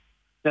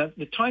 Now,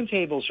 the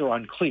timetables are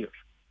unclear.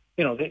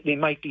 They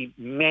might be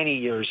many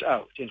years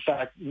out. In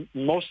fact,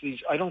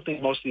 I don't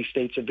think most of these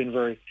states have been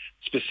very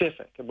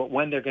specific about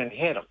when they're going to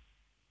hit them.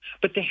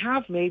 But they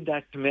have made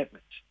that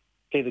commitment.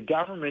 Okay, the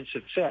governments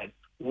have said,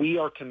 we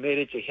are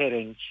committed to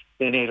hitting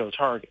the NATO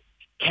target.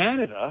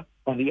 Canada,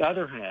 on the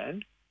other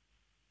hand,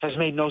 has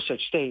made no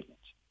such statement.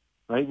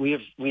 Right?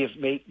 We've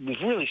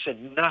really said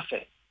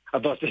nothing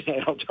about the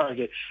NATO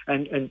target,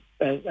 and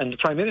the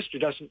Prime Minister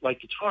doesn't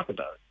like to talk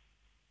about it.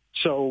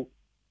 So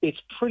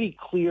it's pretty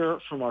clear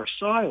from our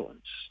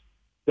silence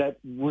that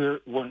we're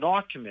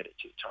not committed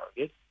to the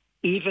target,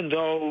 even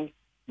though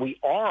we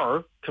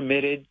are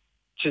committed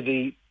to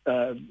the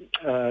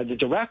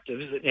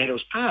directives that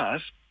NATO's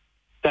passed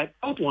that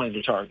outline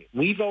the target.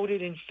 We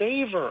voted in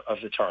favor of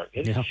the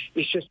target. Yeah.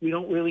 It's just we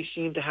don't really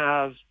seem to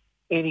have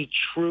any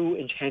true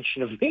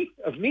intention of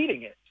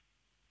meeting it.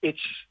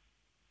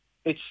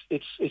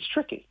 It's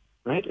tricky,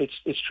 right?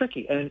 It's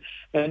tricky,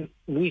 and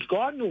we've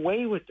gotten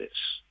away with this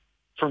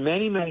for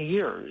many, many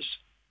years.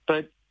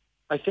 But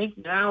I think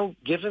now,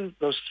 given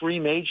those 3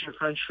 major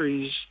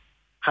countries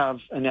have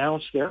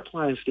announced their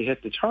plans to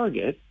hit the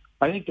target,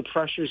 I think the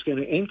pressure is going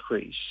to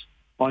increase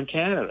on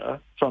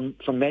Canada from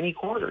many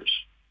quarters.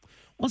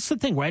 What's the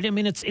thing, right? I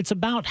mean, it's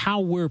about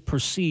how we're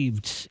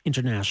perceived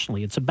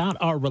internationally. It's about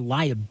our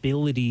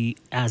reliability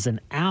as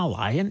an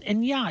ally.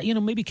 And yeah,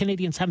 maybe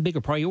Canadians have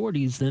bigger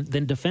priorities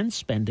than defense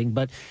spending,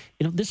 but,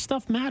 this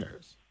stuff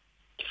matters.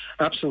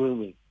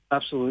 Absolutely.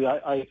 Absolutely.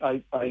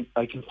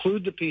 I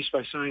conclude the piece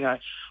by saying I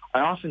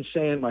often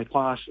say in my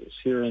classes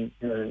here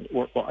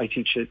I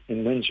teach it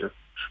in Windsor,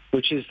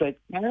 which is that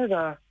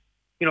Canada,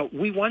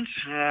 we once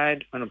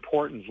had an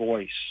important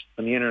voice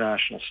on the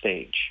international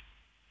stage.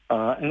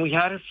 And we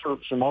had it for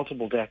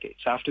multiple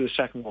decades after the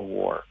Second World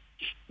War.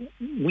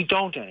 We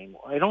don't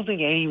anymore. I don't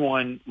think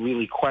anyone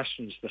really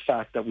questions the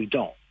fact that we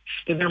don't.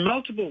 And there are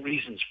multiple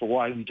reasons for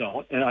why we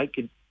don't, and I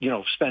could,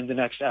 spend the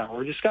next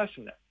hour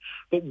discussing that.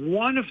 But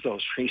one of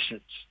those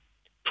reasons,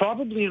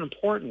 probably an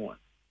important one,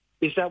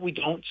 is that we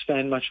don't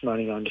spend much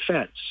money on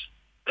defense.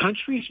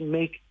 Countries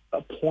make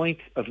a point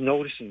of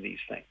noticing these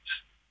things.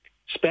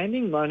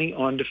 Spending money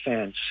on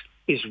defense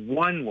is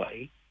one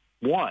way,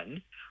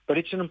 but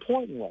it's an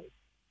important way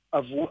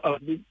of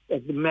the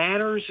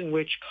manners in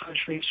which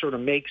countries sort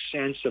of make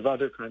sense of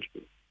other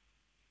countries.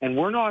 And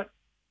we're not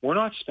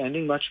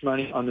spending much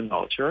money on the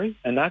military,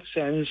 and that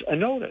sends a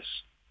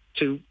notice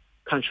to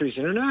countries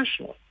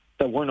internationally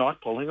that we're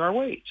not pulling our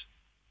weight.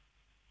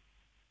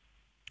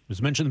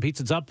 As mentioned, the piece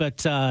is up at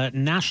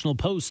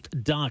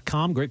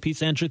nationalpost.com. Great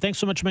piece, Andrew. Thanks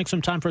so much for making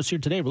some time for us here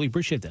today. Really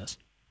appreciate this.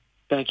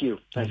 Thank you.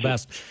 All the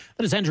best.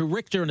 That is Andrew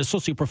Richter, an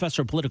associate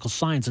professor of political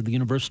science at the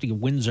University of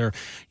Windsor.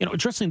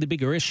 Addressing the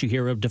bigger issue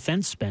here of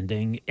defense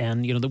spending,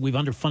 and that we've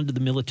underfunded the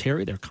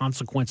military. There are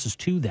consequences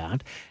to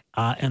that,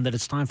 and that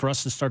it's time for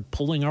us to start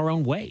pulling our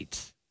own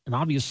weight. And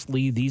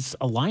obviously, these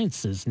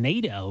alliances,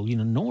 NATO,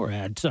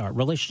 NORAD,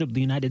 relationship with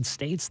the United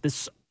States,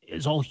 this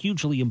is all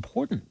hugely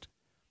important.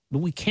 But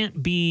we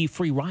can't be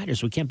free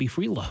riders. We can't be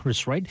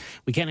freeloaders, right?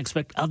 We can't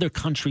expect other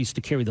countries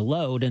to carry the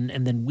load and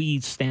then we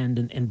stand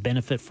and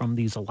benefit from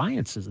these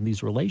alliances and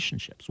these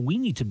relationships. We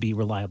need to be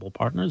reliable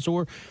partners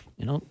or,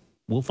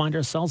 we'll find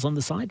ourselves on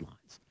the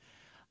sidelines.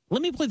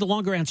 Let me play the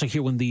longer answer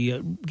here when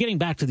getting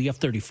back to the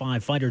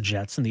F-35 fighter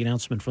jets and the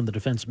announcement from the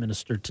defense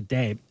minister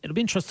today. It'll be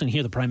interesting to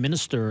hear the prime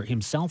minister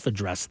himself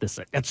address this.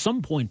 At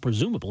some point,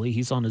 presumably,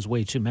 he's on his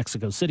way to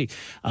Mexico City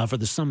for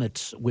the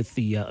summit with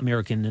the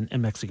American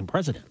and Mexican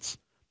presidents.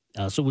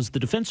 So it was the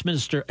defense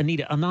minister,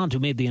 Anita Anand, who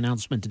made the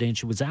announcement today, and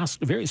she was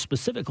asked very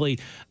specifically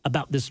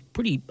about this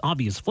pretty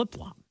obvious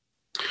flip-flop.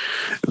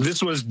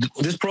 This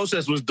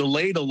process was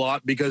delayed a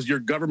lot because your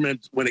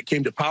government, when it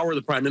came to power,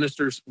 the prime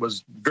minister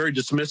was very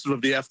dismissive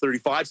of the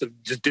F-35, so it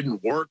just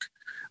didn't work.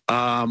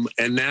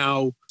 And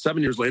now,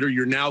 7 years later,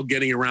 you're now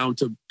getting around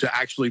to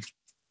actually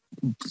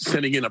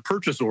sending in a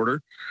purchase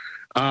order.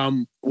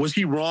 Was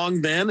he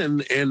wrong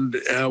then? And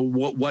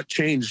what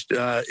changed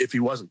if he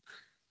wasn't?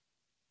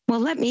 Well,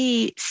 let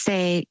me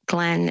say,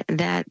 Glenn,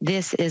 that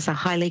this is a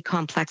highly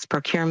complex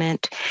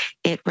procurement.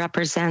 It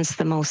represents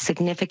the most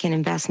significant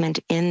investment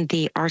in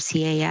the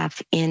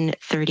RCAF in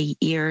 30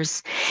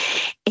 years.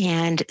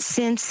 And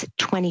since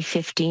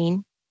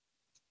 2015,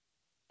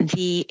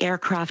 the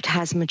aircraft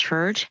has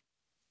matured.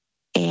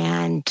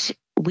 And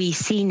we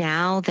see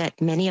now that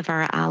many of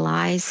our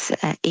allies,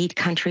 8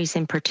 countries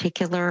in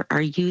particular,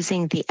 are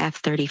using the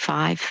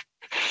F-35.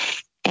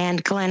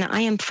 And Glenn, I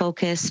am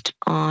focused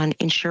on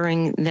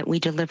ensuring that we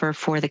deliver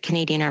for the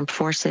Canadian Armed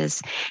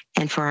Forces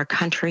and for our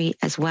country,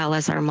 as well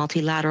as our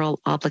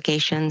multilateral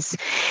obligations.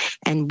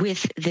 And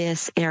with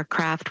this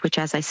aircraft, which,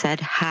 as I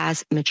said,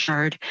 has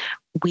matured,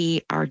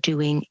 we are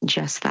doing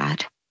just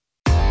that.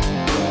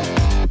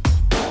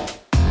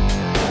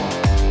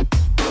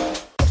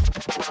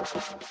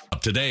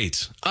 Up to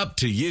date, up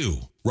to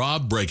you.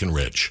 Rob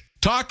Breckenridge.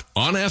 Talk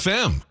on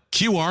FM,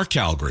 QR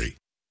Calgary.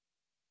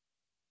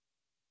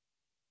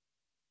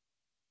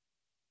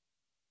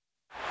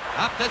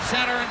 Up the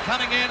center and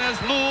coming in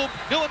is Loeb.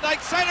 Nieuwendyk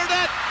centered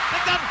it.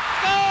 McDonald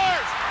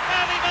scores!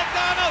 Andy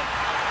McDonald!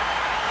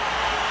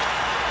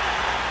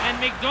 And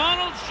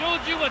McDonald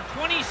showed you a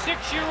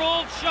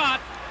 26-year-old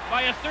shot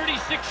by a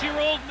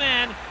 36-year-old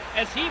man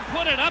as he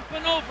put it up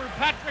and over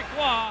Patrick Roy.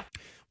 Well,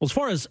 as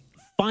far as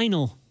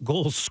final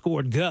goals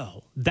scored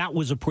go, that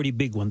was a pretty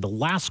big one. The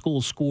last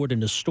goal scored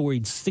in a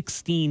storied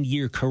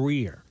 16-year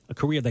career, a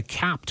career that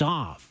capped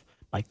off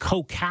by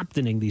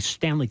co-captaining the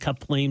Stanley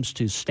Cup Flames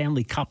to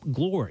Stanley Cup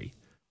glory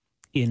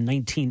in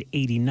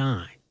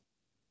 1989.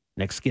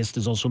 Next guest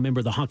is also a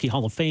member of the Hockey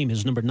Hall of Fame.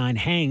 His number 9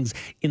 hangs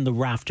in the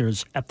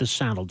rafters at the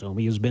Saddledome.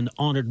 He has been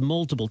honored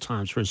multiple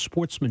times for his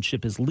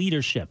sportsmanship, his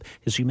leadership,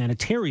 his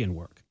humanitarian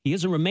work. He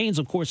is and remains,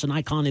 of course, an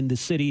icon in the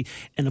city.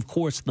 And, of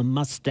course, the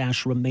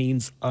mustache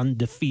remains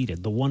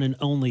undefeated. The one and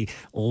only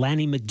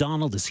Lanny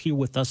McDonald is here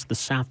with us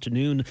this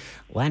afternoon.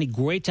 Lanny,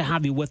 great to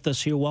have you with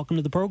us here. Welcome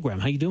to the program.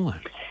 How you doing?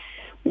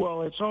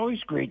 Well, it's always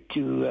great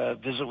to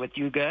visit with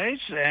you guys,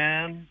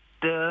 and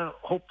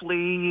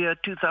hopefully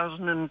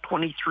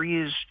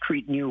 2023 is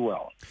treating you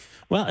well.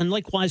 Well, and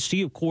likewise to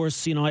you, of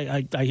course. You know,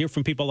 I hear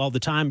from people all the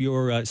time.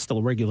 You're still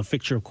a regular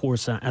fixture, of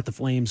course, at the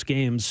Flames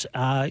games.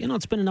 You know,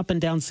 it's been an up and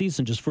down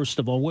season. Just first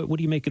of all, what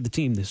do you make of the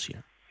team this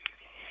year?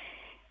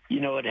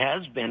 You know, it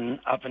has been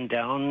up and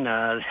down.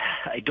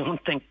 I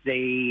don't think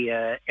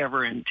they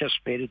ever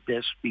anticipated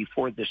this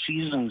before the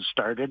season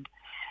started.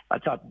 I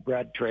thought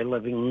Brad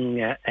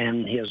Treliving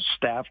and his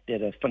staff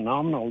did a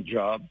phenomenal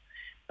job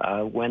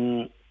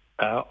when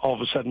all of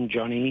a sudden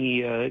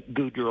Johnny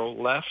Gaudreau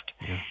left.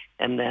 Yeah.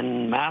 And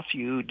then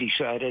Matthew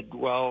decided,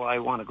 well, I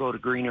want to go to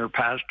greener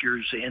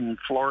pastures in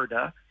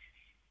Florida.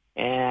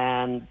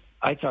 And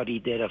I thought he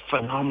did a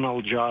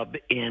phenomenal job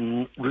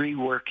in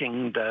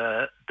reworking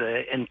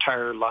the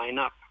entire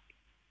lineup.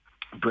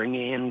 Bring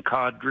in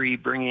Kadri,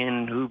 bring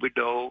in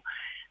Huberdeau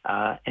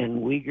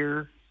and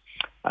Uyghur.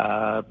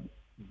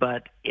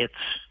 But it's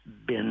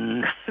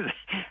been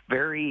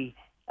very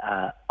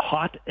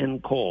hot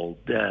and cold.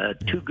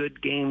 2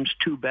 good games,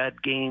 2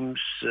 bad games,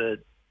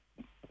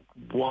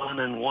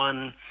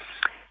 1-1.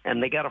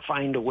 And they got to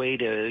find a way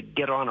to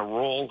get on a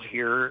roll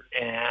here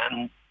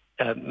and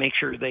make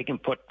sure they can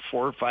put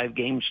 4 or 5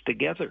 games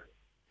together.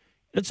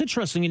 It's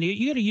interesting, and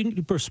you got a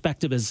unique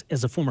perspective as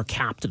a former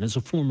captain, as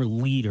a former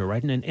leader,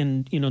 right?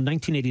 And you know,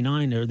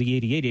 1989 or the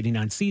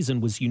 88-89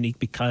 season was unique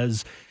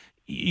because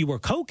you were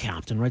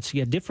co-captain, right? So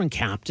you had different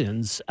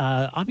captains.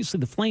 Obviously,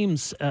 the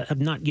Flames have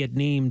not yet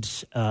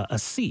named a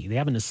C. They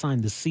haven't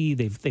assigned the C.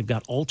 They've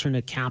got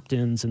alternate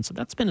captains, and so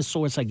that's been a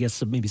source, I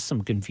guess, of maybe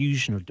some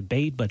confusion or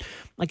debate. But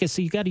like I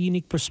said, you got a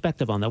unique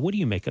perspective on that. What do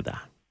you make of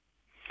that?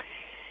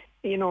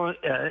 You know,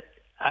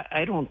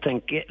 I don't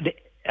think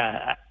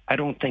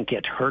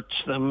it hurts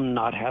them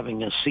not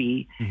having a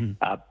C.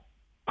 Mm-hmm.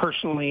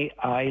 Personally,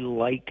 I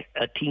like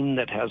a team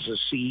that has a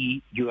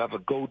C. You have a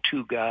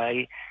go-to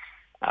guy.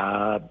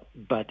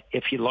 But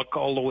if you look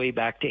all the way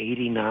back to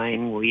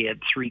 89, we had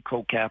 3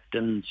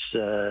 co-captains,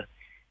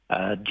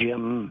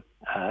 Jim,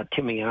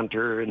 Timmy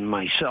Hunter, and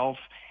myself.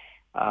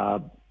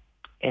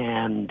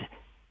 And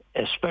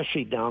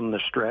especially down the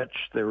stretch,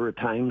 there were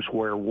times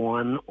where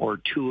 1 or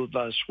 2 of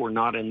us were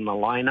not in the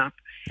lineup.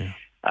 Yeah.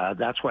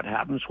 That's what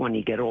happens when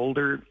you get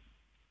older.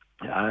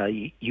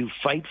 You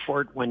fight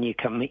for it when you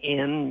come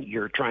in.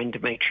 You're trying to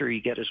make sure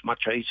you get as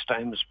much ice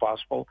time as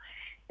possible.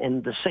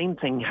 And the same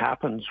thing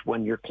happens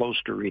when you're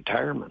close to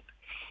retirement.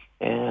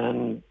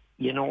 And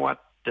you know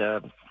what?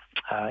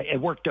 It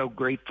worked out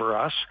great for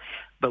us,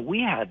 but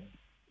we had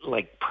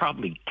like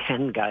probably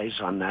 10 guys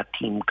on that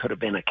team could have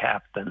been a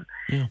captain.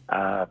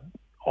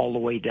 All the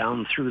way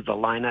down through the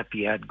lineup.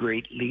 You had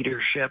great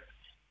leadership,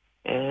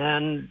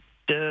 and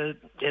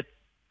it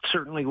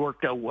certainly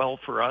worked out well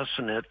for us,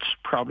 and it's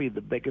probably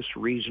the biggest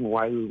reason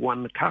why we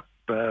won the Cup.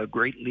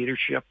 Great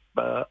leadership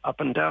up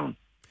and down.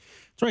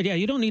 That's right, yeah.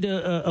 You don't need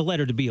a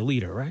letter to be a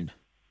leader, right?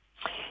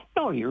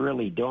 No, you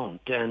really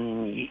don't.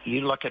 And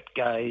you look at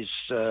guys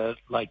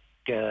like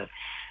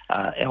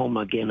Al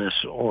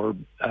McGuinness or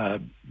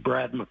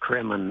Brad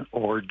McCrimmon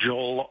or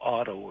Joel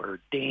Otto or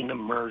Dana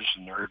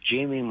Merson or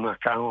Jamie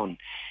McCowan,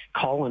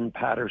 Colin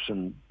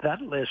Patterson.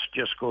 That list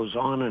just goes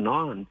on and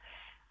on.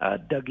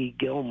 Dougie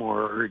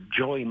Gilmore or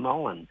Joey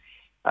Mullen.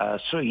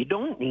 So you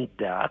don't need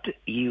that.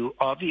 You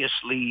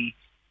obviously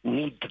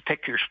need to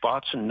pick your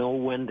spots and know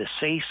when to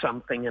say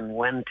something and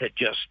when to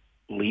just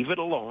leave it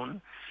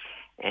alone.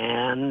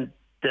 And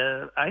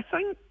I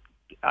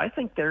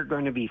think they're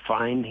going to be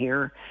fine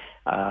here.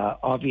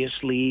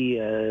 Obviously,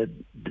 the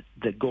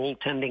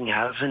goaltending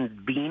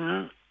hasn't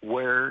been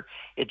where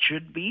it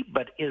should be,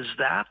 but is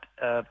that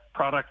a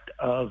product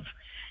of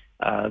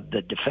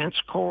the defense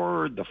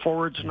core, the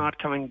forwards not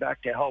coming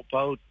back to help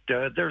out?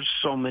 There's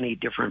so many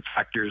different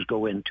factors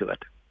go into it.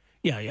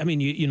 Yeah, I mean,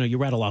 you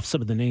rattle off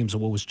some of the names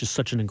of what was just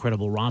such an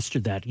incredible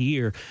roster that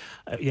year.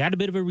 You had a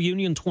bit of a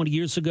reunion 20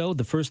 years ago,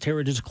 the first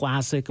Heritage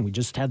Classic, and we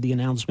just had the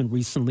announcement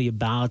recently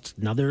about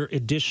another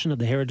edition of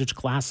the Heritage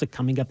Classic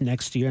coming up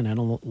next year, and I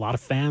know a lot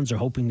of fans are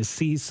hoping to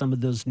see some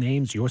of those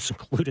names, yours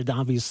included,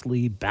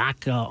 obviously,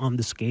 back on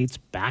the skates,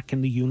 back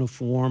in the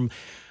uniform.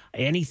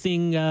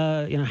 Anything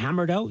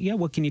hammered out? Yeah,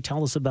 what can you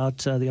tell us about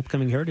the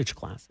upcoming Heritage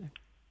Classic?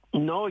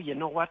 No, you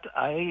know what?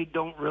 I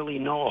don't really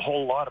know a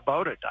whole lot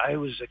about it. I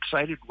was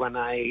excited when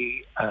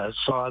I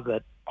saw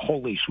that,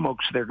 holy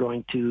smokes, they're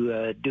going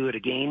to do it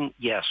again.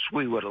 Yes,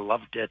 we would have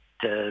loved it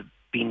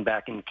being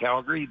back in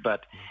Calgary,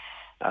 but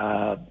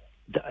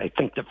I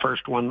think the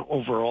first one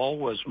overall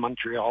was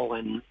Montreal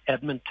and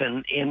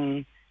Edmonton.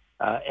 In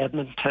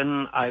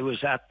Edmonton, I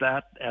was at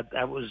that.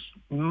 That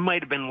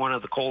might have been one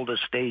of the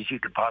coldest days you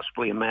could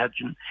possibly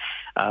imagine,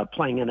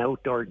 playing an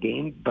outdoor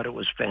game, but it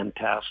was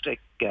fantastic.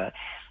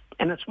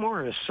 And it's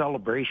more a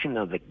celebration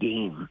of the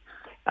game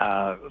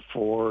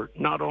for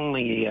not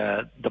only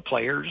the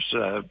players,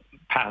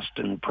 past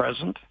and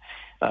present,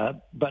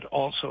 but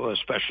also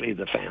especially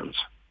the fans.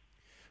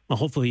 Well,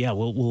 hopefully, yeah,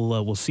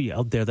 we'll see you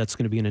out there. That's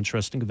going to be an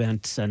interesting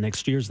event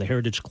next year as the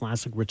Heritage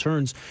Classic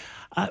returns.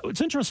 It's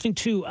interesting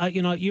too.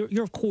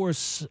 You're of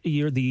course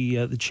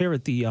the chair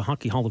at the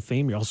Hockey Hall of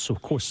Fame. You're also,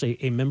 of course,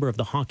 a member of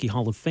the Hockey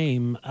Hall of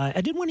Fame.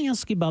 I did want to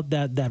ask you about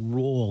that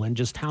role and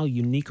just how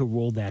unique a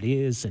role that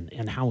is,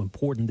 and how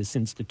important this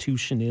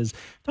institution is.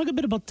 Talk a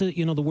bit about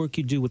the work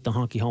you do with the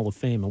Hockey Hall of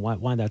Fame and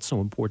why that's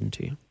so important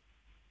to you.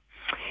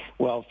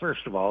 Well,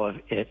 first of all,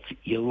 if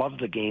you love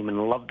the game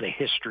and love the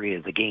history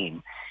of the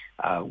game,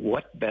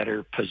 what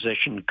better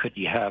position could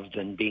you have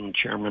than being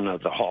chairman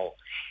of the Hall?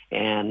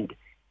 And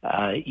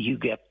you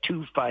get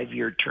 2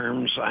 5-year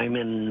terms. I'm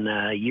in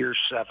year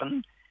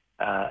 7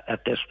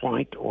 at this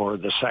point, or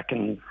the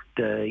second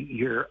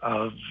year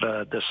of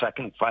the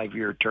second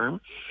 5-year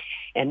term.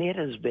 And it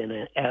has been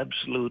an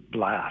absolute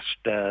blast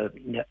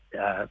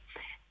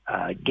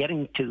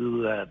getting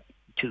to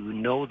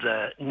know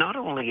not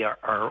only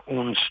our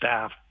own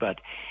staff, but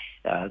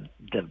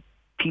the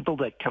people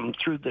that come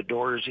through the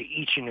doors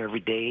each and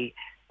every day,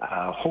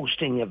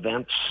 hosting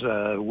events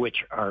which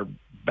are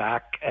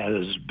back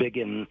as big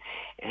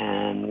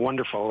and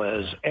wonderful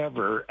as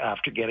ever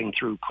after getting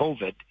through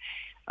COVID.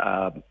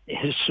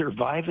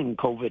 Surviving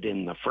COVID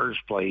in the first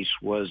place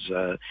was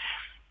a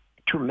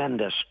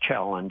tremendous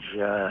challenge,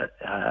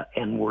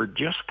 and we're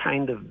just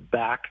kind of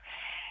back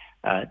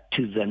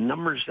to the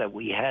numbers that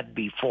we had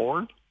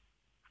before.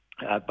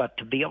 But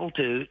to be able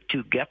to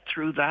get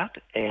through that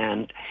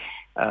and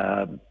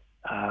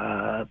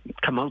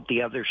come out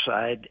the other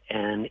side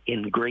and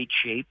in great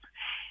shape,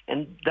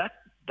 and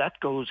that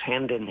goes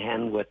hand in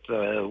hand with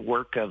the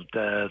work of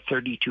the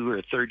 32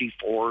 or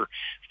 34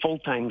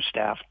 full-time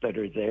staff that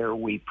are there.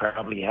 We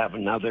probably have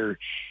another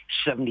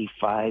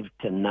 75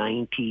 to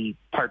 90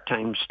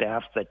 part-time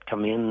staff that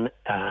come in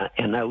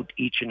and out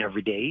each and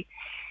every day,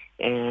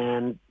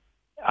 and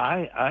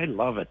I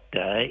love it.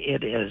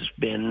 It has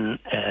been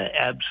an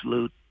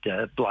absolute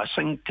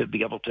blessing to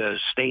be able to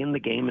stay in the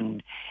game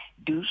and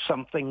do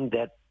something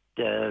that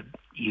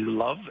you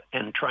love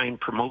and try and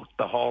promote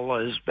the Hall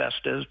as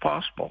best as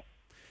possible.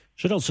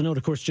 Should also note,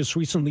 of course, just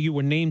recently you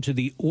were named to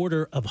the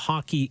Order of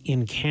Hockey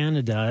in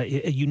Canada.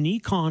 A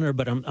unique honor,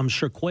 but I'm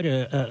sure quite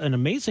an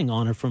amazing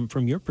honor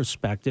from your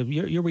perspective.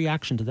 Your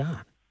reaction to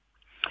that?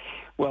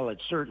 Well,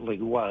 it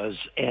certainly was.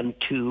 And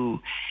to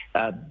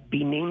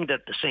be named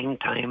at the same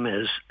time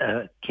as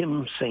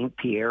Kim St.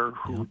 Pierre,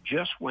 who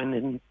just went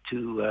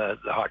into the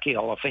Hockey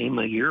Hall of Fame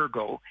a year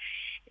ago,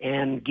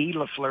 and Guy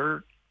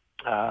Lafleur.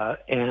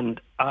 And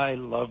I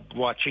loved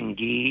watching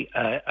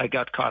Guy. I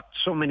got caught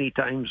so many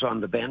times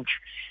on the bench,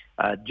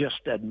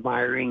 just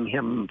admiring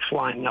him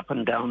flying up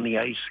and down the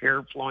ice,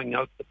 hair flowing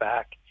out the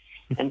back.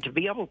 And to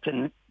be able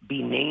to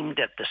be named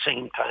at the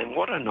same time,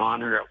 what an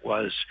honor it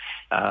was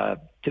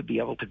to be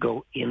able to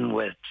go in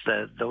with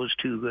those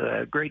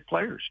two great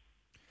players.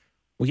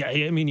 Well, yeah,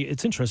 I mean,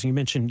 it's interesting. You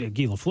mentioned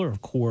Guy Lafleur,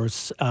 of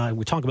course.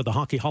 We talk about the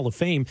Hockey Hall of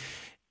Fame.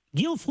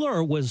 Guy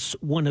Lafleur was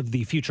one of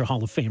the future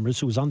Hall of Famers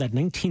who was on that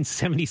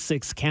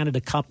 1976 Canada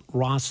Cup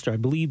roster. I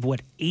believe,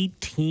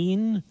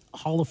 18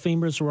 Hall of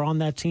Famers were on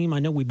that team. I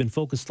know we've been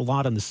focused a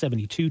lot on the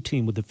 72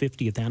 team with the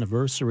 50th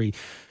anniversary.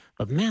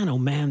 But man, oh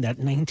man, that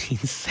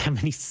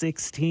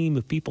 1976 team,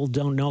 if people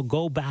don't know,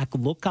 go back,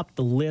 look up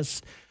the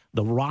list,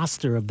 the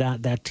roster of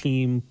that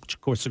team, which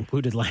of course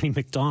included Lanny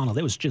McDonald.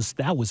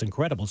 That was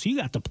incredible. So you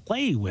got to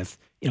play with,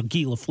 Guy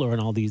Lafleur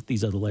and all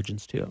these other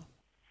legends too.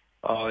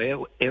 Oh,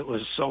 it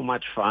was so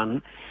much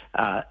fun.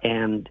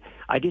 And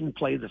I didn't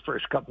play the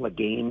first couple of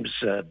games,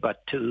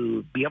 but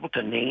to be able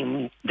to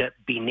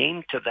be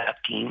named to that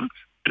team,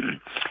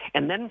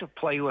 and then to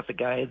play with a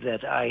guy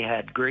that I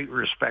had great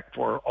respect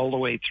for all the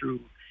way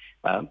through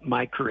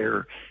my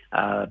career,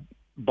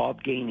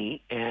 Bob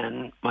Gainey,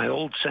 and my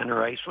old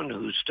center iceman,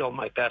 who's still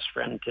my best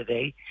friend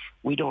today.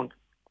 We don't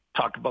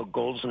talk about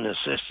goals and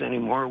assists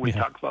anymore. We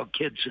talk about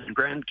kids and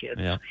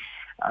grandkids,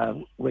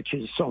 which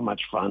is so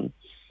much fun.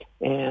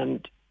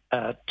 And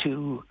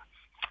to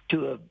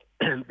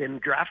have been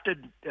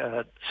drafted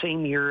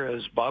same year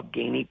as Bob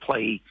Gainey,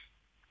 play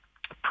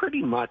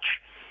pretty much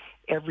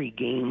every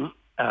game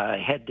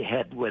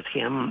head-to-head with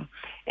him,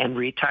 and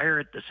retire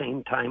at the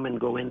same time and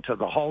go into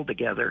the Hall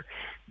together,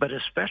 but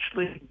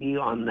especially be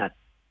on that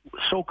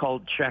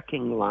so-called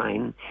checking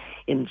line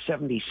in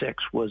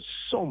 76 was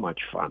so much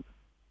fun.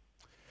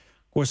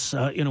 Of course,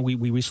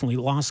 we recently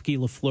lost Guy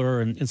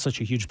Lafleur and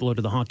such a huge blow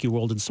to the hockey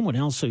world, and someone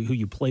else who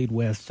you played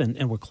with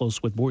and were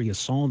close with, Börje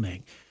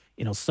Salming.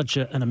 Such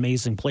an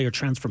amazing player,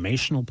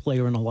 transformational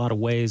player in a lot of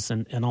ways,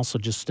 and also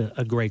just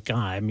a great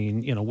guy. I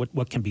mean,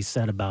 what can be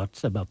said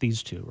about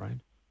these two, right?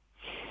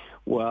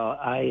 Well,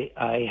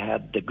 I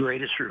had the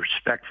greatest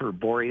respect for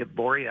Börje.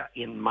 Börje,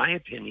 in my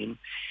opinion,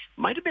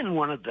 might have been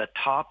one of the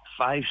top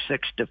 5-6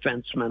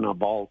 defensemen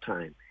of all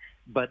time.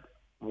 But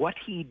what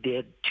he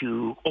did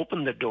to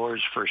open the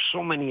doors for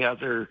so many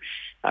other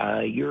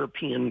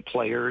European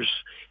players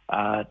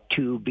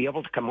to be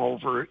able to come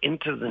over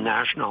into the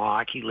National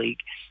Hockey League,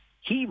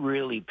 he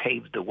really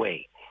paved the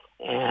way.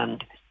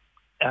 And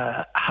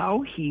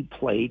how he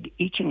played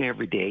each and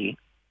every day,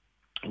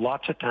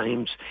 lots of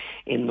times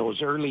in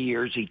those early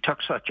years, he took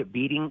such a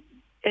beating.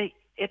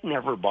 It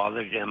never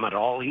bothered him at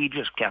all. He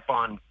just kept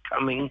on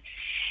coming.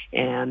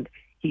 And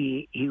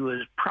he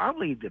was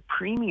probably the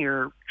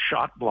premier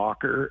shot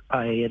blocker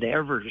I had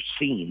ever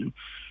seen,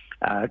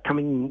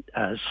 coming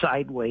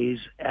sideways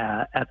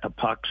at the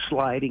puck,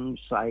 sliding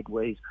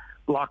sideways,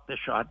 block the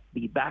shot,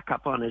 be back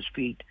up on his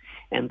feet,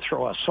 and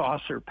throw a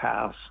saucer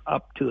pass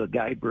up to a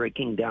guy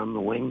breaking down the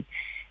wing.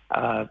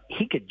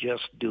 He could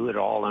just do it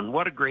all, and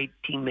what a great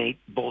teammate,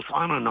 both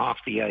on and off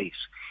the ice.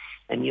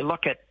 And you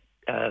look at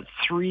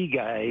three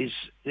guys,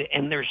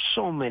 and there's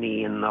so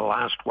many in the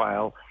last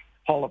while,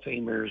 Hall of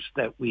Famers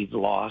that we've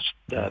lost,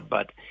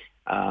 but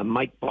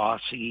Mike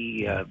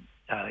Bossy, Guy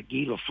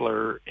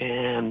Lafleur,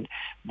 and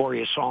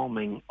Börje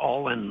Salming,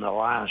 all in the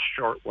last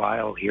short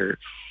while here.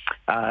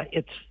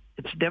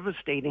 It's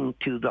devastating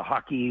to the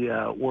hockey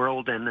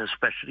world, and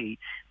especially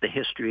the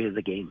history of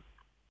the game.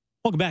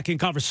 Welcome back in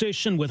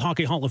conversation with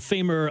Hockey Hall of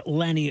Famer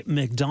Lanny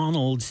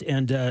McDonald,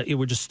 and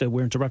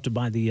we're interrupted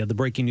by the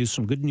breaking news.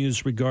 Some good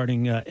news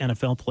regarding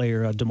NFL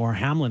player Damar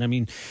Hamlin. I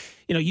mean,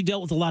 you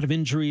dealt with a lot of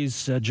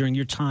injuries during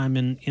your time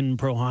in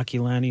pro hockey,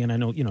 Lanny, and I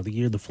know the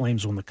year the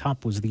Flames won the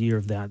Cup was the year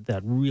of that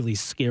really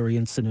scary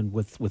incident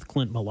with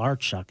Clint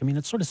Malarchuk. I mean,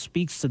 it sort of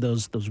speaks to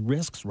those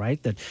risks,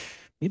 right? That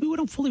maybe we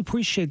don't fully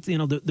appreciate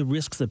the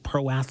risks that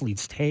pro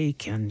athletes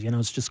take, and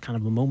it's just kind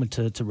of a moment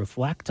to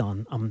reflect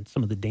on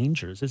some of the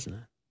dangers, isn't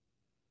it?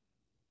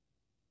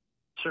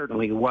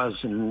 Certainly was,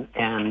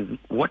 and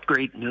what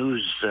great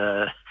news,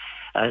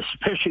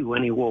 especially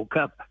when he woke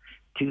up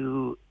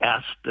to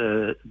ask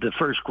the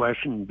first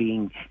question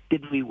being,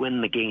 did we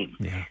win the game?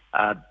 Yeah.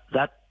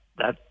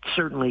 That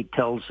certainly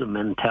tells the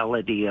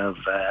mentality of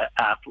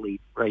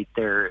athlete right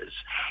there,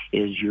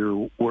 is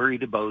you're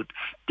worried about,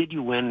 did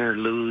you win or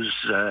lose?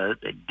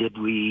 Did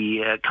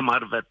we come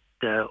out of it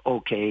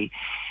okay?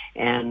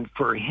 And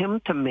for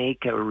him to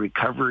make a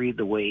recovery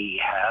the way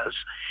he has,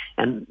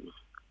 and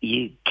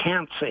you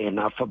can't say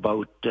enough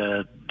about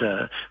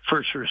the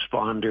first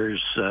responders,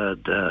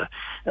 the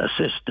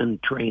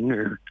assistant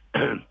trainer,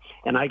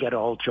 and I got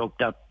all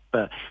choked up.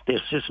 The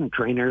assistant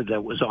trainer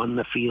that was on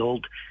the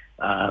field,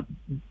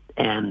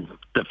 and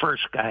the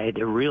first guy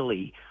to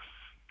really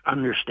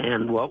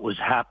understand what was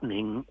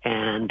happening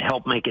and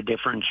help make a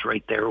difference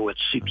right there with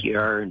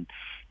CPR,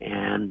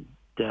 and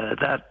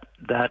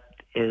that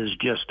is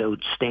just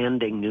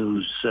outstanding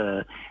news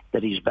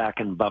that he's back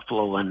in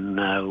Buffalo,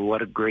 and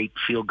what a great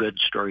feel-good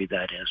story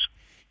that is.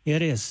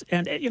 It is.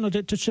 And,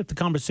 to shift the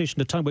conversation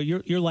to talk about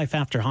your life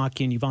after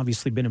hockey, and you've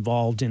obviously been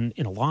involved in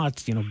a lot,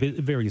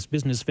 various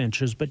business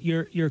ventures, but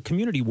your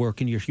community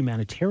work and your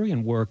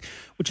humanitarian work,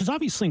 which has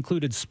obviously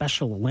included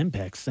Special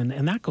Olympics,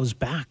 and that goes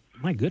back,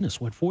 my goodness,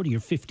 40 or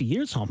 50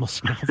 years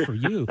almost now for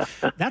you.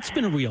 That's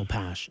been a real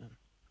passion.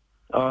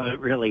 Oh, it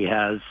really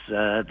has.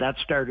 That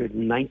started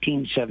in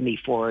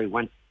 1974.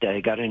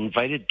 I got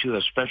invited to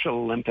a Special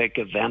Olympic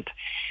event,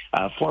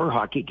 floor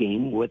hockey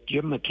game with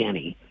Jim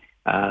McKinney,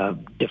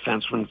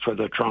 defenseman for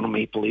the Toronto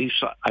Maple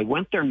Leafs. I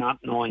went there not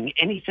knowing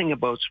anything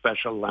about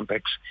Special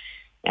Olympics,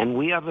 and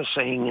we have a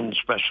saying in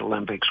Special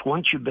Olympics,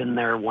 once you've been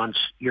there once,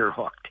 you're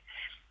hooked.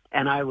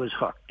 And I was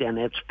hooked, and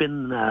it's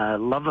been a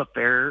love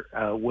affair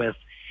with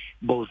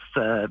both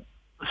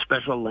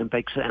Special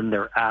Olympics and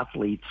their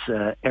athletes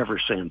ever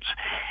since.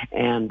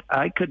 And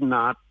I could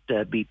not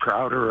be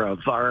prouder of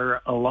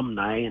our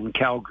alumni in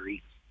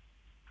Calgary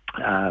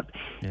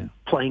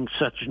playing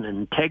such an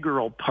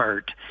integral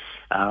part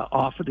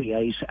off of the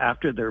ice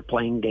after their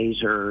playing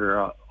days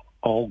are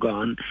all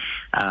gone,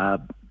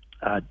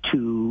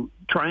 to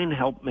try and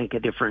help make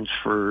a difference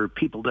for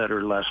people that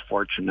are less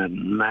fortunate.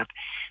 And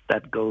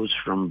that goes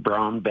from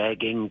brown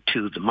bagging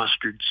to the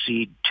mustard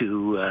seed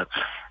to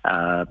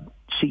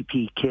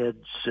CP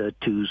Kids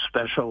to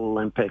Special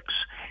Olympics,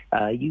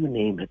 you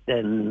name it,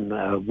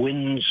 and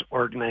WINS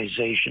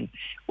organization.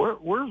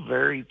 We're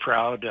very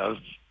proud of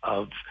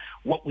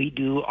what we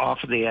do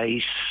off of the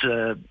ice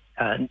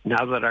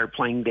now that our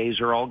playing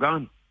days are all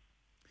gone.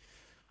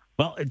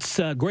 Well, it's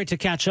great to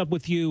catch up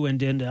with you,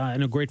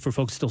 and great for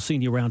folks still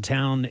seeing you around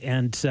town.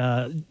 And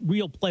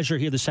real pleasure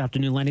here this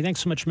afternoon, Lanny. Thanks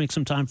so much for making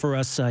some time for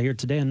us here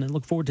today, and I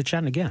look forward to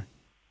chatting again.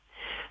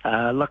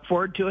 Look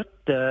forward to it.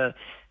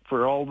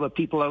 For all the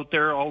people out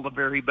there, all the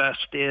very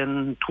best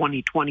in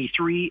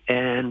 2023,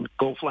 and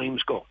go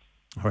Flames, go.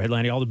 All right,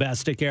 Lanny, all the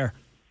best. Take care.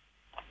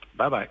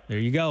 Bye-bye. There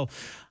you go.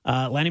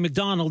 Lanny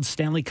McDonald,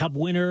 Stanley Cup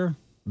winner,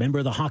 member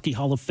of the Hockey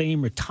Hall of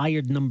Fame,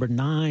 retired number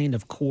 9,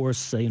 of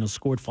course,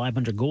 scored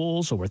 500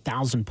 goals, over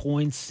 1,000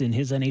 points in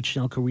his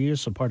NHL career,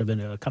 so part of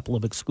a couple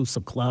of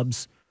exclusive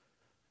clubs.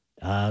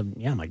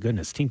 My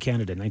goodness, Team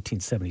Canada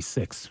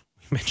 1976.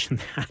 We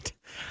mentioned that.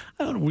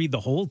 I don't read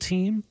the whole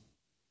team,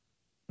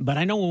 but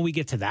I know when we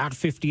get to that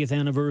 50th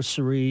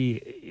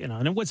anniversary,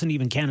 and it wasn't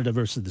even Canada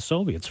versus the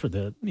Soviets for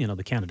the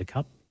Canada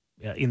Cup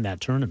in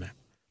that tournament.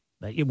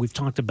 We've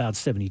talked about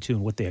 72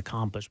 and what they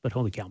accomplished, but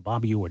holy cow,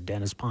 Bobby Orr,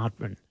 Dennis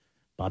Potvin,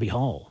 Bobby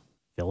Hull,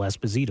 Phil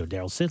Esposito,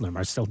 Daryl Sidler,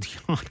 Marcel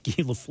Dion,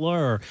 Guy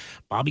Lafleur,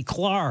 Bobby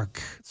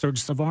Clark, Serge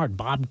Savard,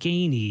 Bob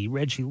Gainey,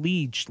 Reggie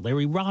Leach,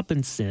 Larry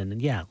Robinson,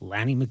 and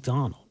Lanny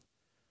McDonald.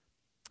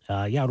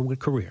 What a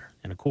career.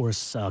 And of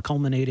course,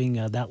 culminating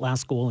that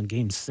last goal in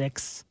Game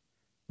 6,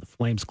 the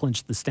Flames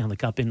clinched the Stanley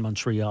Cup in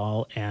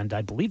Montreal, and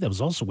I believe that was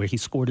also where he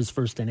scored his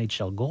first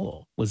NHL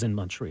goal, was in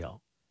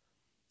Montreal.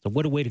 So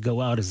what a way to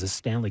go out as a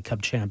Stanley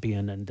Cup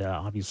champion, and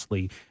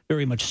obviously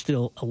very much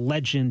still a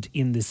legend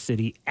in this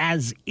city,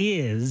 as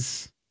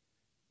is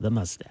the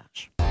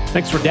mustache.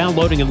 Thanks for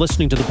downloading and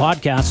listening to the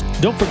podcast.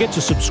 Don't forget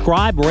to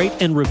subscribe, rate,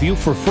 and review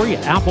for free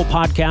at Apple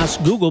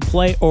Podcasts, Google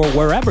Play, or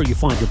wherever you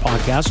find your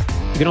podcast.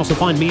 You can also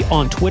find me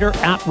on Twitter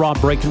at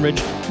Rob Breckenridge,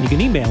 and you can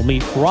email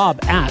me,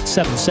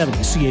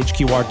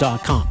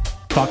 rob@770chqr.com.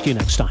 Talk to you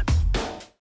next time.